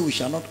didn't say we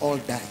shall not all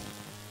die.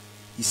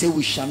 He said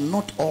we shall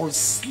not all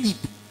sleep.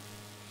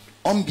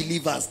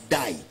 Unbelievers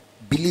die.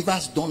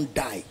 Believers don't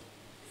die.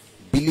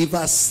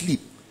 Believers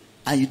sleep.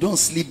 And you don't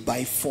sleep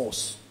by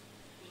force.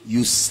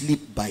 You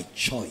sleep by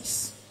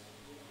choice.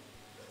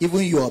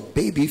 Even your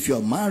baby, if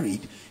you're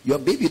married, your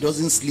baby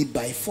doesn't sleep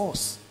by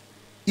force.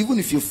 Even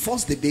if you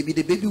force the baby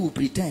will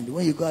pretend.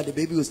 When you go out, the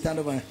baby will stand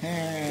up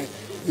and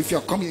if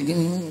you're coming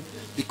again,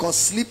 because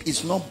sleep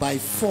is not by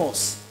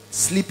force.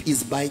 Sleep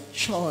is by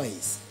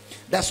choice.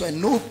 That's why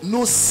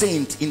no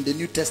saint in the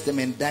New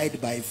Testament died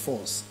by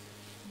force.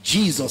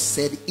 Jesus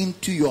said,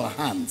 into your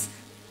hands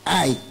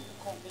I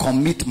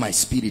commit my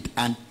spirit,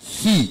 and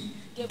he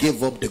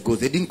gave up the ghost.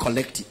 They didn't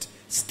collect it.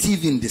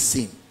 Stephen the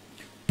same.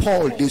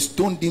 Paul, they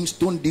stoned him,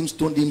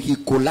 he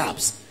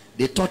collapsed.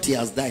 They thought he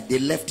has died. They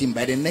left him.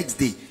 By the next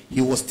day, he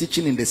was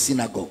teaching in the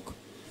synagogue.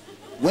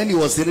 When he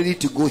was ready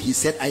to go, he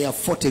said, I have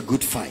fought a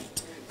good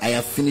fight. I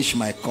have finished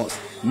my course.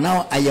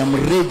 Now I am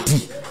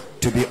ready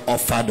to be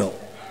offered up.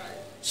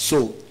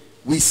 So,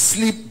 we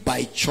sleep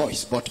by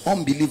choice, but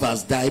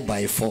unbelievers die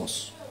by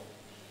force.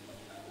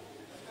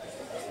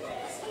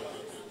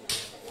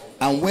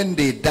 And when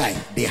they die,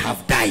 they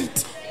have died.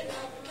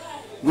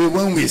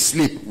 When we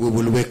sleep, we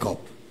will wake up.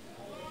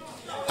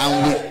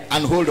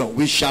 And hold on,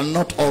 we shall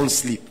not all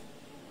sleep.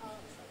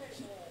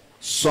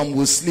 Some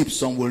will sleep,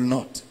 some will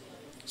not.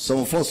 Some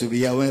of us will be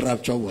here when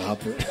rapture will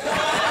happen.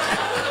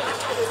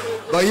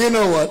 But you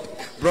know what?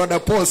 Brother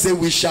Paul said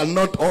we shall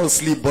not all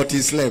sleep, but he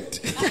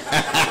slept.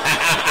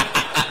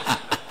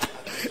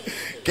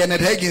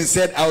 Kenneth Hagin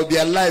said, I will be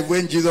alive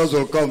when Jesus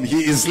will come.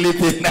 He is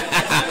sleeping.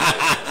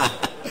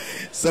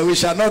 So we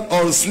shall not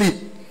all sleep.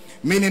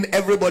 Meaning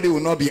everybody will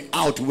not be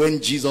out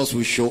when Jesus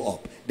will show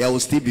up. There will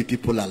still be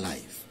people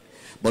alive.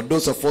 But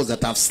those of us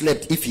that have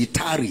slept, if he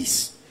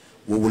tarries,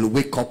 we will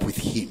wake up with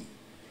him.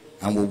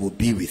 And we will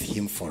be with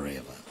him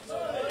forever.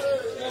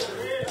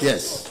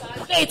 Yes.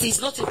 Death is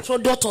not a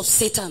product of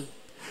Satan.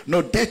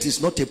 No, death is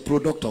not a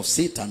product of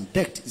Satan.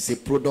 Death is a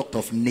product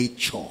of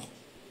nature.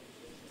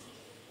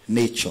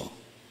 Nature.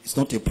 It's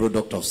not a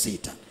product of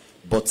Satan.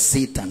 But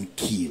Satan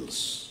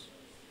kills.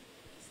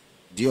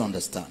 Do you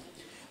understand?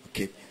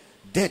 Okay.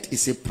 Death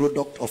is a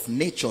product of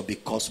nature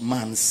because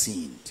man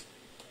sinned.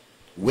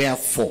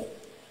 Wherefore,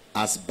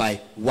 as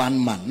by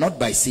one man, not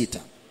by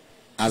Satan,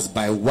 as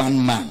by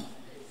one man,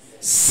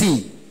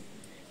 sin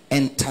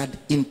entered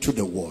into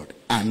the world,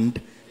 and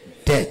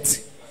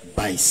death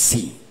by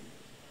sin.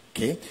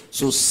 Okay,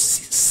 so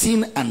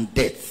sin and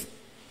death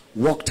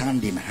walked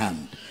hand in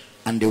hand,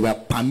 and they were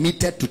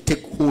permitted to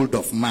take hold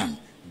of man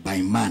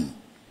by man.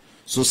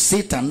 So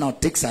Satan now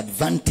takes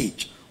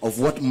advantage of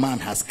what man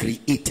has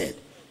created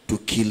to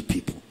kill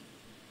people.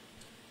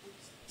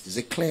 Is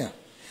it clear?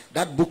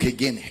 That book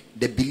again,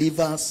 The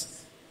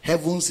Believer's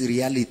Heaven's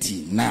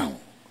Reality Now,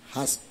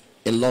 has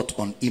a lot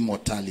on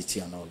immortality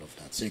and all of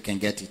that. So you can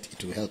get it.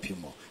 It will help you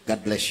more.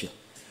 God bless you.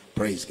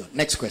 Praise God.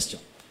 Next question.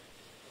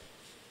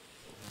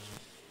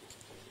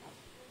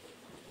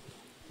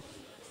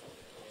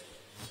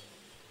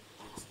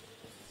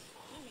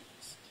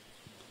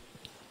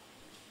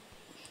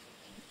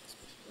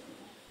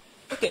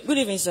 Good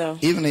evening, sir.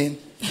 Evening.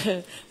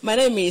 My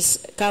name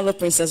is Carlo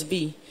Princess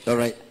B. All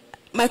right.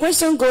 My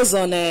question goes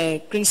on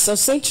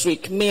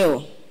Christocentric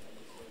Mail,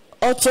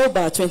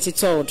 October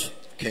 23rd.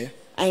 Okay.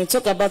 And you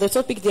talk about the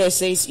topic there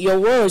says, your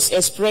words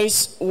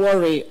express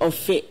worry or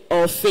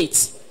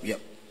faith. Yep.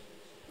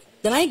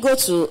 Then I go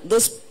to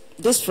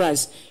this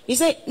phrase. He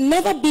said,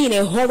 never be in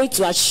a hurry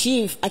to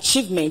achieve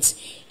achievement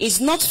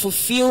is not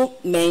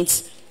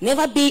fulfillment.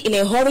 Never be in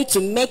a hurry to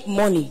make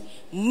money.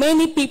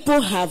 Many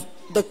people have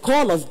the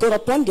call of God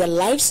upon their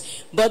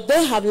lives, but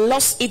they have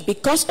lost it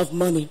because of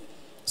money.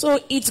 So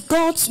it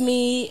got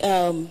me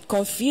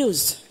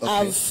confused. Okay.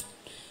 I've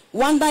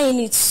wondered in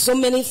it so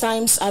many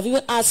times. I've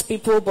even asked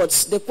people, but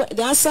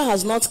the answer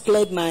has not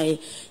cleared my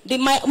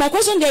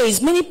question there is,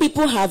 many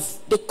people have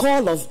the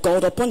call of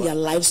God upon their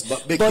lives,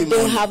 but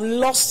they have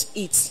lost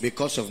it.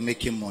 Because of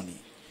making money.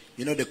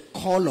 You know, the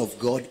call of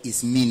God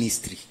is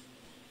ministry.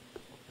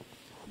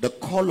 The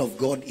call of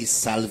God is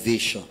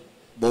salvation.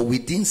 But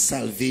within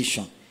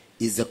salvation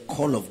is the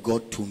call of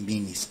God to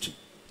ministry.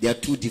 There are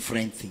two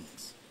different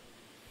things.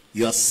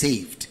 You are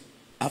saved.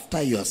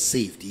 After you are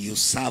saved, you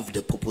serve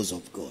the purpose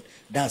of God.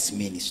 That's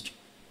ministry.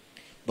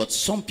 But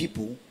some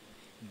people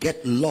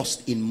get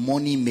lost in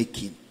money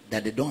making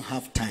that they don't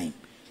have time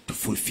to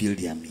fulfill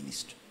their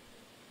ministry.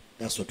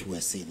 That's what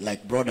we're saying.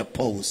 Like Brother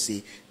Paul will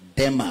say,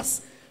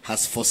 Demas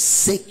has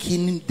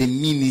forsaken the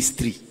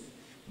ministry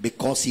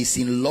because he's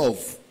in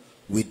love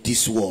with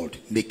this world,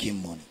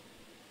 making money.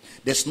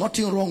 There's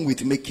nothing wrong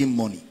with making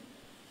money.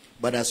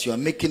 But as you are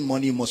making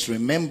money, you must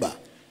remember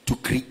to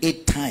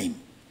create time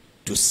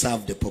to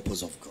serve the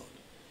purpose of God.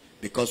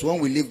 Because when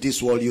we leave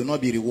this world, you'll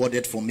not be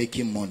rewarded for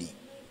making money.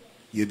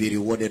 You'll be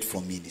rewarded for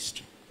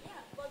ministry. Yeah,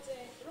 but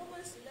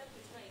Romans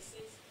 11:9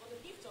 says, for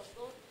the gift of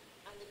God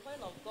and the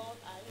coin of God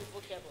are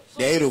irrevocable. So,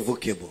 They're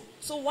irrevocable.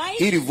 So why?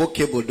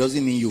 Irrevocable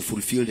doesn't mean you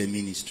fulfill the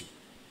ministry.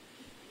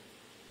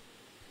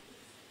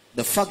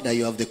 The fact that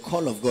you have the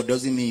call of God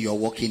doesn't mean you're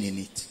walking in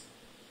it.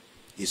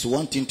 It's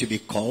one thing to be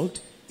called,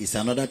 it's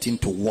another thing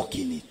to walk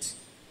in it.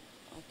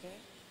 Okay.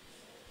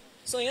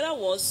 So in other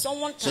words,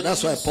 someone can So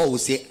that's why Paul will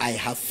say, I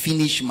have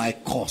finished my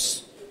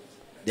course.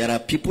 There are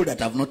people that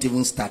have not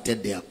even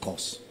started their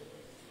course,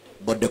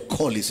 but the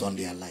call is on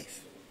their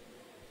life.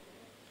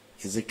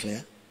 Is it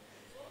clear?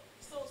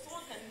 So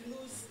someone can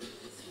lose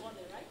his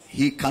money, right?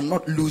 He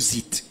cannot lose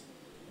it,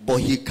 but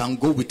he can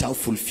go without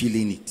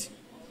fulfilling it.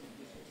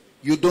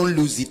 You don't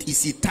lose it.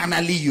 It's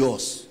eternally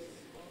yours.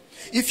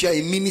 If you're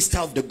a minister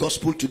of the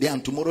gospel today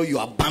and tomorrow you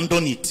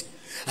abandon it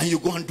and you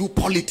go and do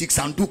politics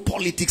and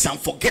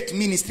forget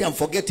ministry and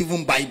forget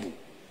even Bible,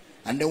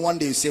 and then one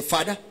day you say,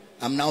 Father,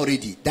 I'm now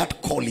ready.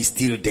 That call is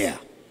still there.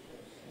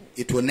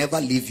 It will never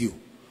leave you.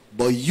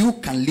 But you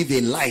can live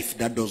a life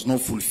that does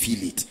not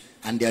fulfill it,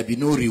 and there will be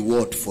no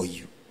reward for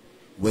you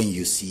when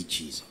you see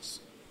Jesus.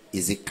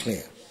 Is it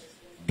clear?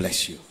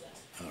 Bless you.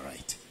 All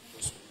right.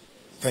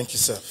 Thank you,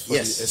 sir, for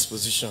Yes. the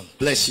exposition.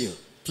 Bless you.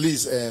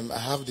 Please, I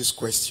have this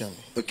question.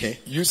 Okay.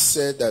 You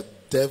said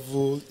that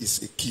devil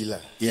is a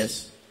killer.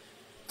 Yes.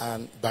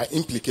 And by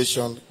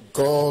implication,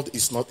 God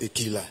is not a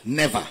killer.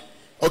 Never.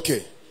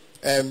 Okay.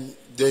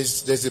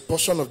 There's a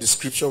portion of the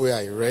scripture where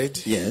I read.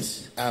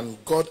 Yes.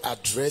 And God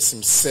addressed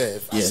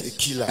himself Yes. as a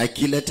killer. I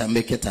kill it and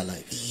make it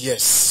alive.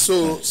 Yes.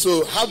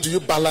 So how do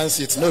you balance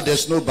it? No,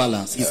 there's no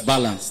balance. It's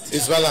balanced.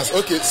 It's balanced.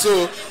 Okay.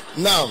 So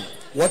now,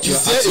 What you're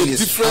is there asking a is,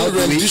 different how do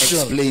we rendition?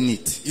 explain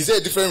it? Is there a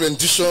different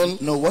rendition?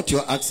 No, what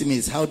you're asking me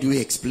is, how do we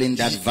explain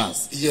that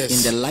verse? Yes.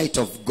 In the light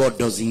of God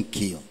doesn't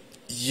kill.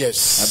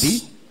 Yes.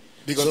 Abi?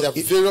 Because So there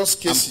are various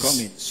cases. I'm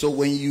coming. So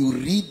when you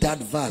read that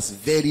verse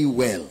very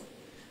well,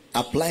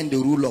 applying the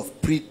rule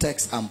of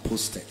pretext and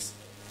post-text.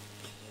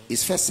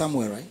 It's First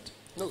Samuel, right?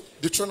 No,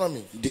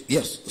 Deuteronomy.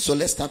 Yes. So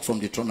let's start from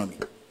Deuteronomy.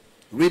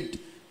 Read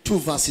 2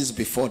 verses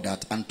before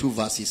that and 2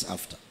 verses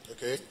after.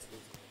 Okay.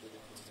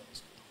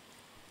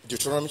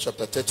 Deuteronomy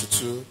chapter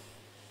 32,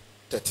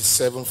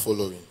 37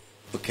 following.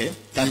 Okay.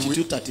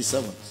 32,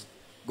 37.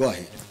 Go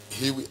ahead.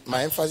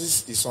 My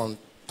emphasis is on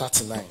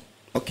 39.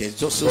 Okay.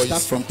 So But start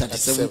it's from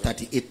 37, 37.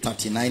 38,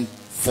 39,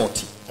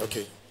 40.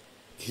 Okay.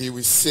 He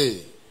will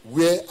say,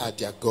 where are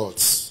their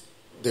gods?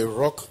 The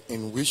rock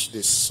in which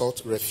they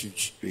sought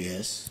refuge.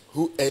 Yes.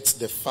 Who ate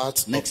the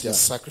fat Next of their verse.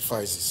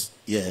 sacrifices.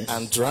 Yes.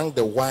 And drank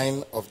the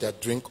wine of their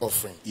drink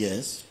offering.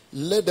 Yes.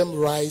 Let them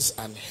rise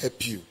and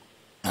help you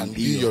and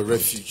be your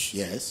refuge.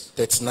 Yes.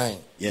 39.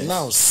 Yes.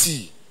 Now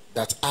see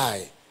that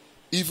I,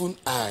 even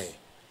I,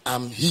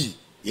 am he.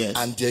 Yes.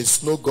 And there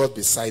is no God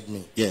beside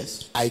me.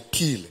 Yes. I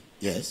kill.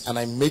 Yes. And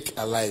I make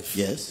alive.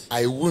 Yes.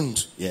 I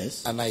wound.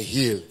 Yes. And I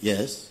heal.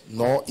 Yes.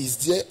 Nor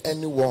is there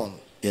anyone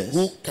Yes.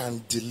 who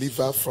can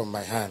deliver from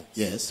my hand.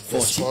 Yes.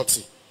 Verse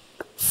 40. 40.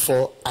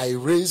 For I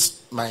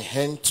raise my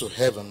hand to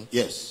heaven.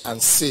 Yes.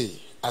 And say,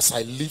 as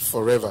I live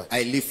forever.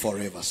 I live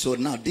forever. So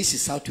now this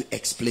is how to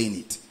explain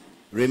it.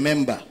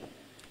 Remember,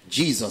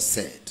 Jesus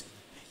said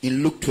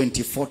in Luke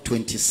 24,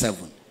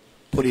 27.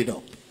 Put it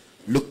up.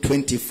 Luke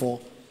 24,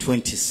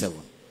 27.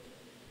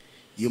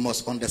 You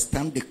must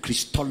understand the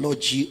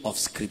Christology of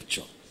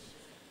Scripture.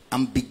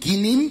 I'm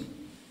beginning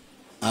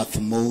at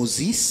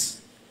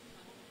Moses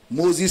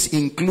Moses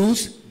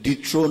includes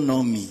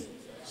Deuteronomy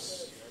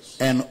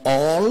and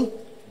all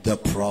the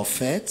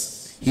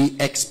prophets. He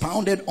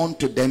expounded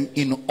unto them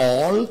in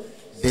all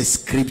the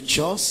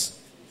scriptures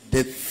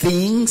the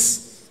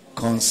things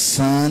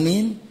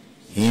concerning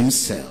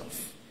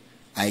himself.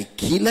 I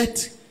kill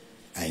it,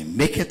 I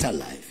make it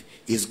alive.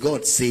 Is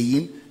God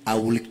saying, I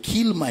will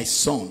kill my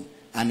son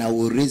and I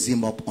will raise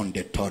him up on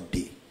the third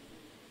day?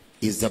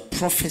 Is the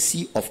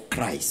prophecy of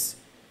Christ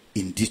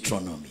in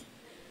Deuteronomy.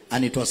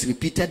 And it was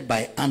repeated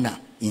by Anna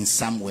in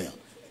Samuel.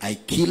 I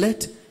kill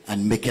it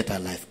and make it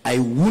alive. I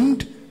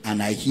wound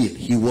and I heal.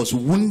 He was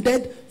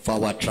wounded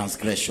for our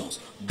transgressions,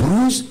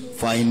 bruised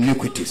for our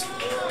iniquities.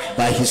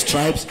 By his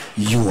stripes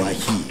you are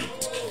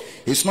healed.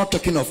 It's not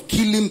talking of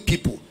killing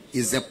people.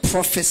 It's a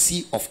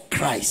prophecy of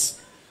Christ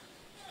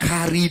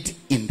carried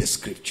in the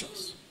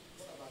scriptures.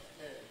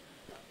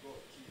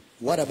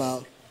 What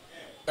about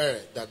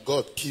that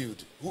God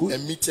killed, who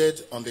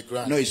emitted on the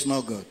ground? No, it's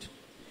not God.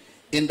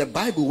 In the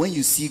Bible, when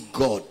you see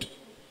God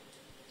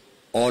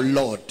or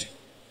Lord,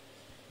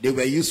 they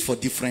were used for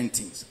different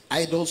things.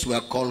 Idols were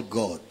called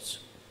gods.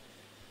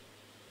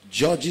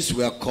 Judges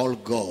were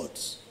called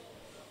gods.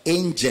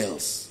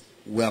 Angels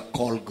were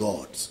called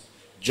gods.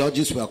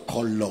 Judges were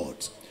called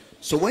lords.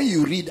 So when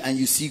you read and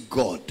you see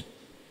God,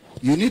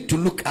 you need to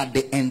look at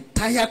the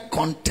entire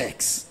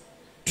context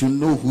to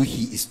know who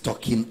he is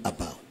talking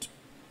about.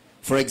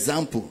 For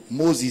example,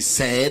 Moses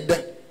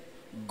said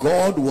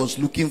God was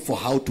looking for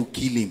how to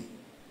kill him.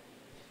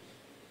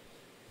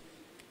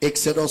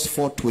 Exodus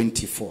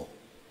 4:24.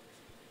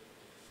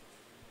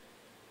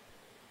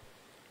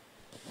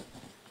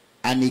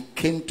 And it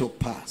came to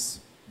pass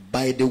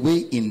by the way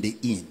in the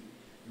inn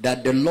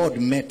that the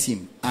Lord met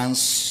him and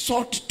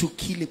sought to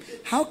kill him.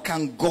 How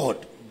can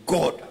God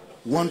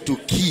want to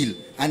kill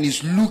and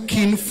is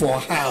looking for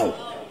how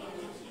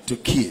to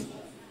kill?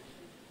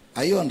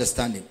 Are you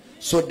understanding?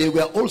 So there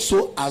were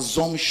also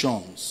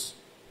assumptions.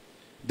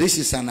 This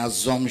is an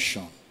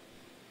assumption.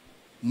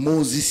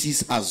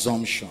 Moses'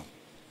 assumption.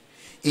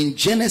 In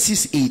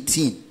Genesis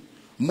 18,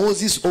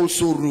 Moses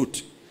also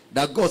wrote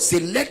that God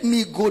said, let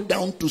me go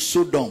down to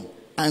Sodom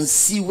and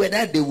see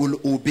whether they will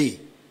obey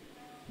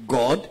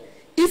God.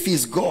 If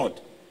he's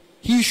God,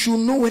 he should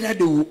know whether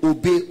they will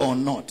obey or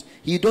not.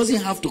 He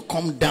doesn't have to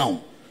come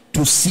down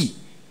to see.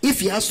 If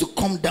he has to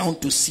come down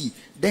to see,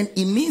 then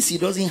it means he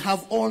doesn't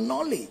have all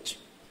knowledge.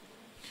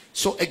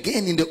 So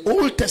again, in the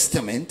Old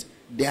Testament,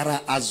 there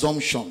are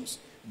assumptions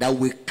that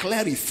we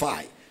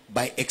clarify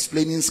by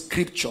explaining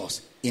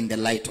scriptures in the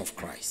light of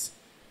Christ.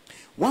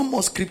 One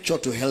more scripture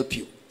to help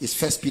you is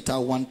 1 Peter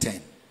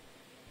 1:10.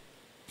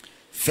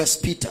 1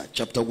 Peter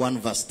chapter 1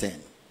 verse 10.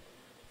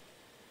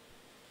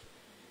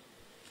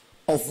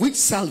 Of which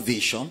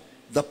salvation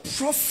the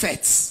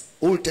prophets,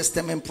 Old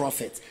Testament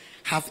prophets,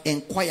 have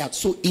inquired.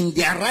 So in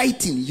their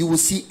writing you will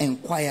see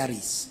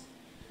inquiries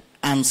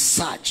and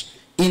search.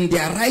 In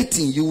their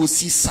writing you will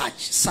see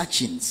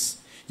searchings.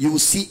 You will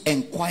see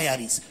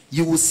inquiries.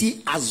 You will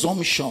see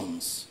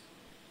assumptions.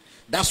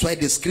 That's why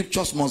the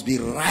scriptures must be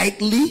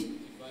rightly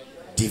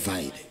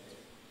divided.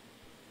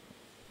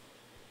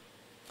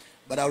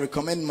 But I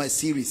recommend my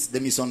series, The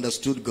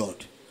Misunderstood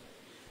God.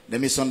 The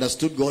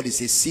Misunderstood God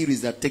is a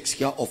series that takes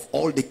care of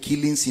all the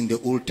killings in the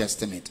Old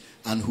Testament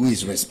and who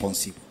is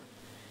responsible.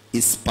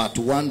 It's part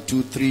 1,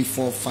 2, 3,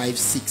 4, 5,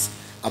 6.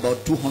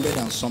 About 200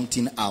 and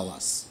something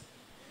hours.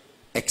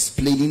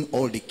 Explaining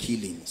all the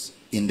killings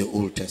in the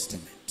Old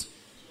Testament.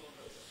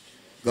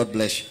 God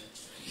bless you.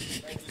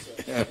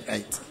 All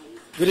right.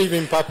 Good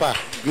evening, Papa.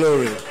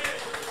 Glory.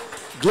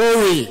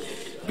 Glory.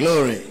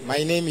 Glory. My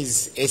name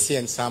is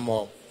Etienne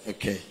Samuel.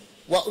 Okay.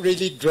 What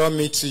really drew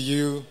me to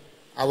you,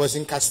 I was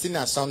in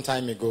Castina some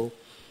time ago.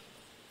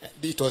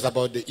 It was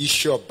about the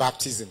issue of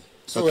baptism.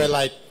 So we're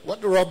like,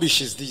 what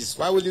rubbish is this?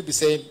 Why would you be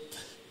saying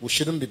we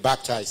shouldn't be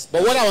baptized?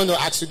 But what I want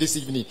to ask you this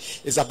evening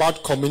is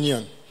about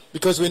communion.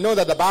 Because we know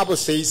that the Bible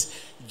says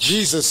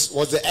Jesus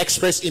was the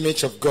express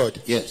image of God.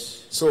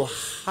 Yes. So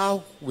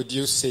how would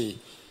you say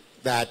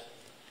that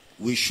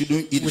we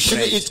shouldn't eat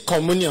eat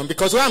communion?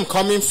 Because where I'm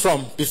coming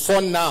from,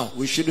 before now,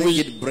 we shouldn't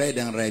eat bread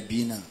and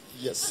ribena.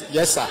 Yes,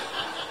 yes, sir.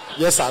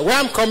 Yes, sir. Where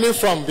I'm coming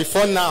from,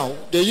 before now,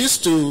 they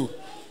used to,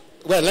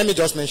 well, let me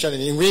just mention it.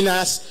 In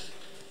Winners,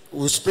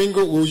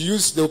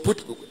 they'll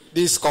put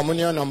this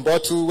communion on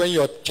bottle. When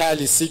your child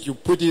is sick, you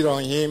put it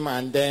on him,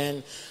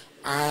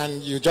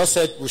 and you just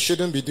said we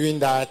shouldn't be doing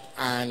that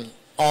and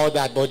all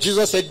that. But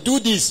Jesus said, do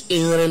this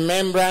in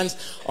remembrance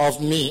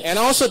of me. And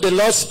also the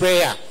Lord's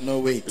Prayer. No,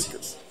 wait.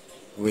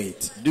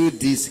 Do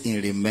this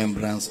in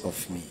remembrance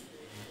of me.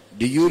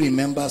 Do you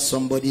remember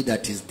somebody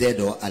that is dead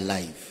or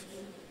alive?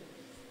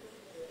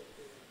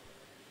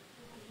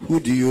 Who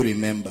do you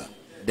remember?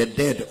 The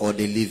dead or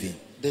the living?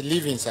 The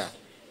living, sir.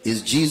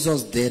 Is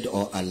Jesus dead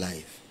or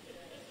alive?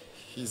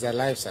 He's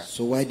alive, sir.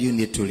 So why do you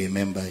need to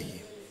remember him?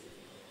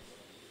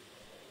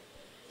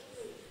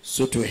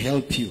 So to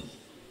help you,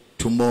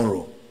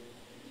 tomorrow,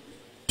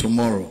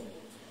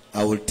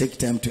 I will take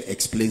time to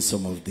explain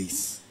some of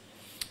this.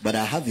 But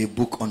I have a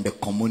book on the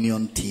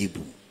communion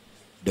table.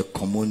 The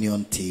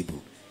communion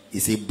table.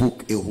 It's a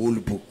book, a whole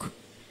book.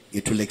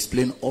 It will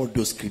explain all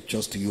those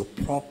scriptures to you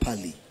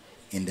properly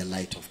in the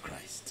light of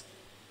Christ.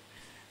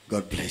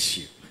 God bless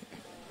you.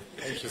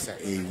 Thank you, sir.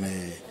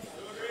 Amen.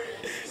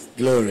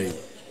 Glory.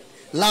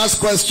 Last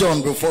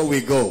question before we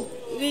go.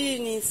 Good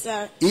evening,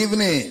 sir.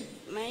 Evening.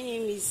 My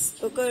name is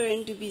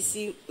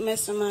Okorendubisi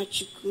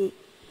Mesamachuku.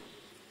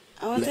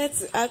 I wanted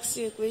to ask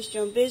you a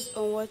question based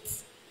on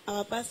what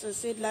our pastor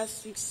said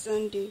last week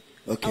Sunday.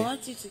 Okay. I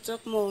want you to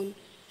talk more on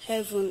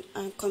heaven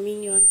and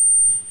communion.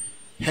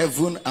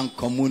 Heaven and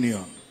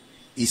communion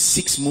is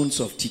 6 months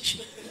of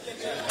teaching.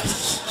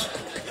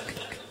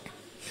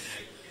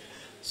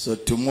 So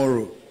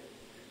tomorrow,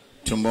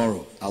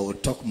 I will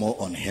talk more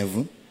on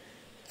heaven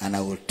and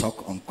I will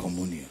talk on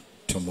communion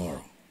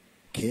tomorrow.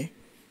 Okay?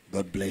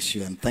 God bless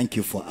you and thank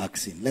you for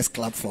asking. Let's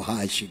clap for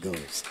her as she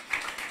goes.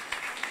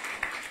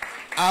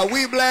 Are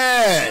we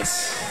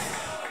blessed?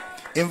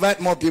 Invite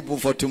more people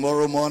for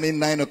tomorrow morning,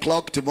 9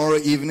 o'clock, tomorrow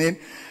evening.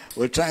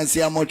 We'll try and see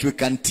how much we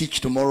can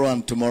teach tomorrow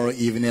and tomorrow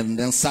evening and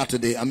then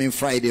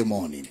Friday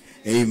morning.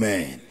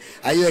 Amen.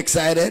 Are you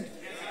excited?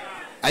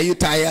 Are you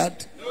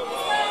tired?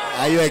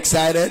 Are you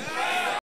excited?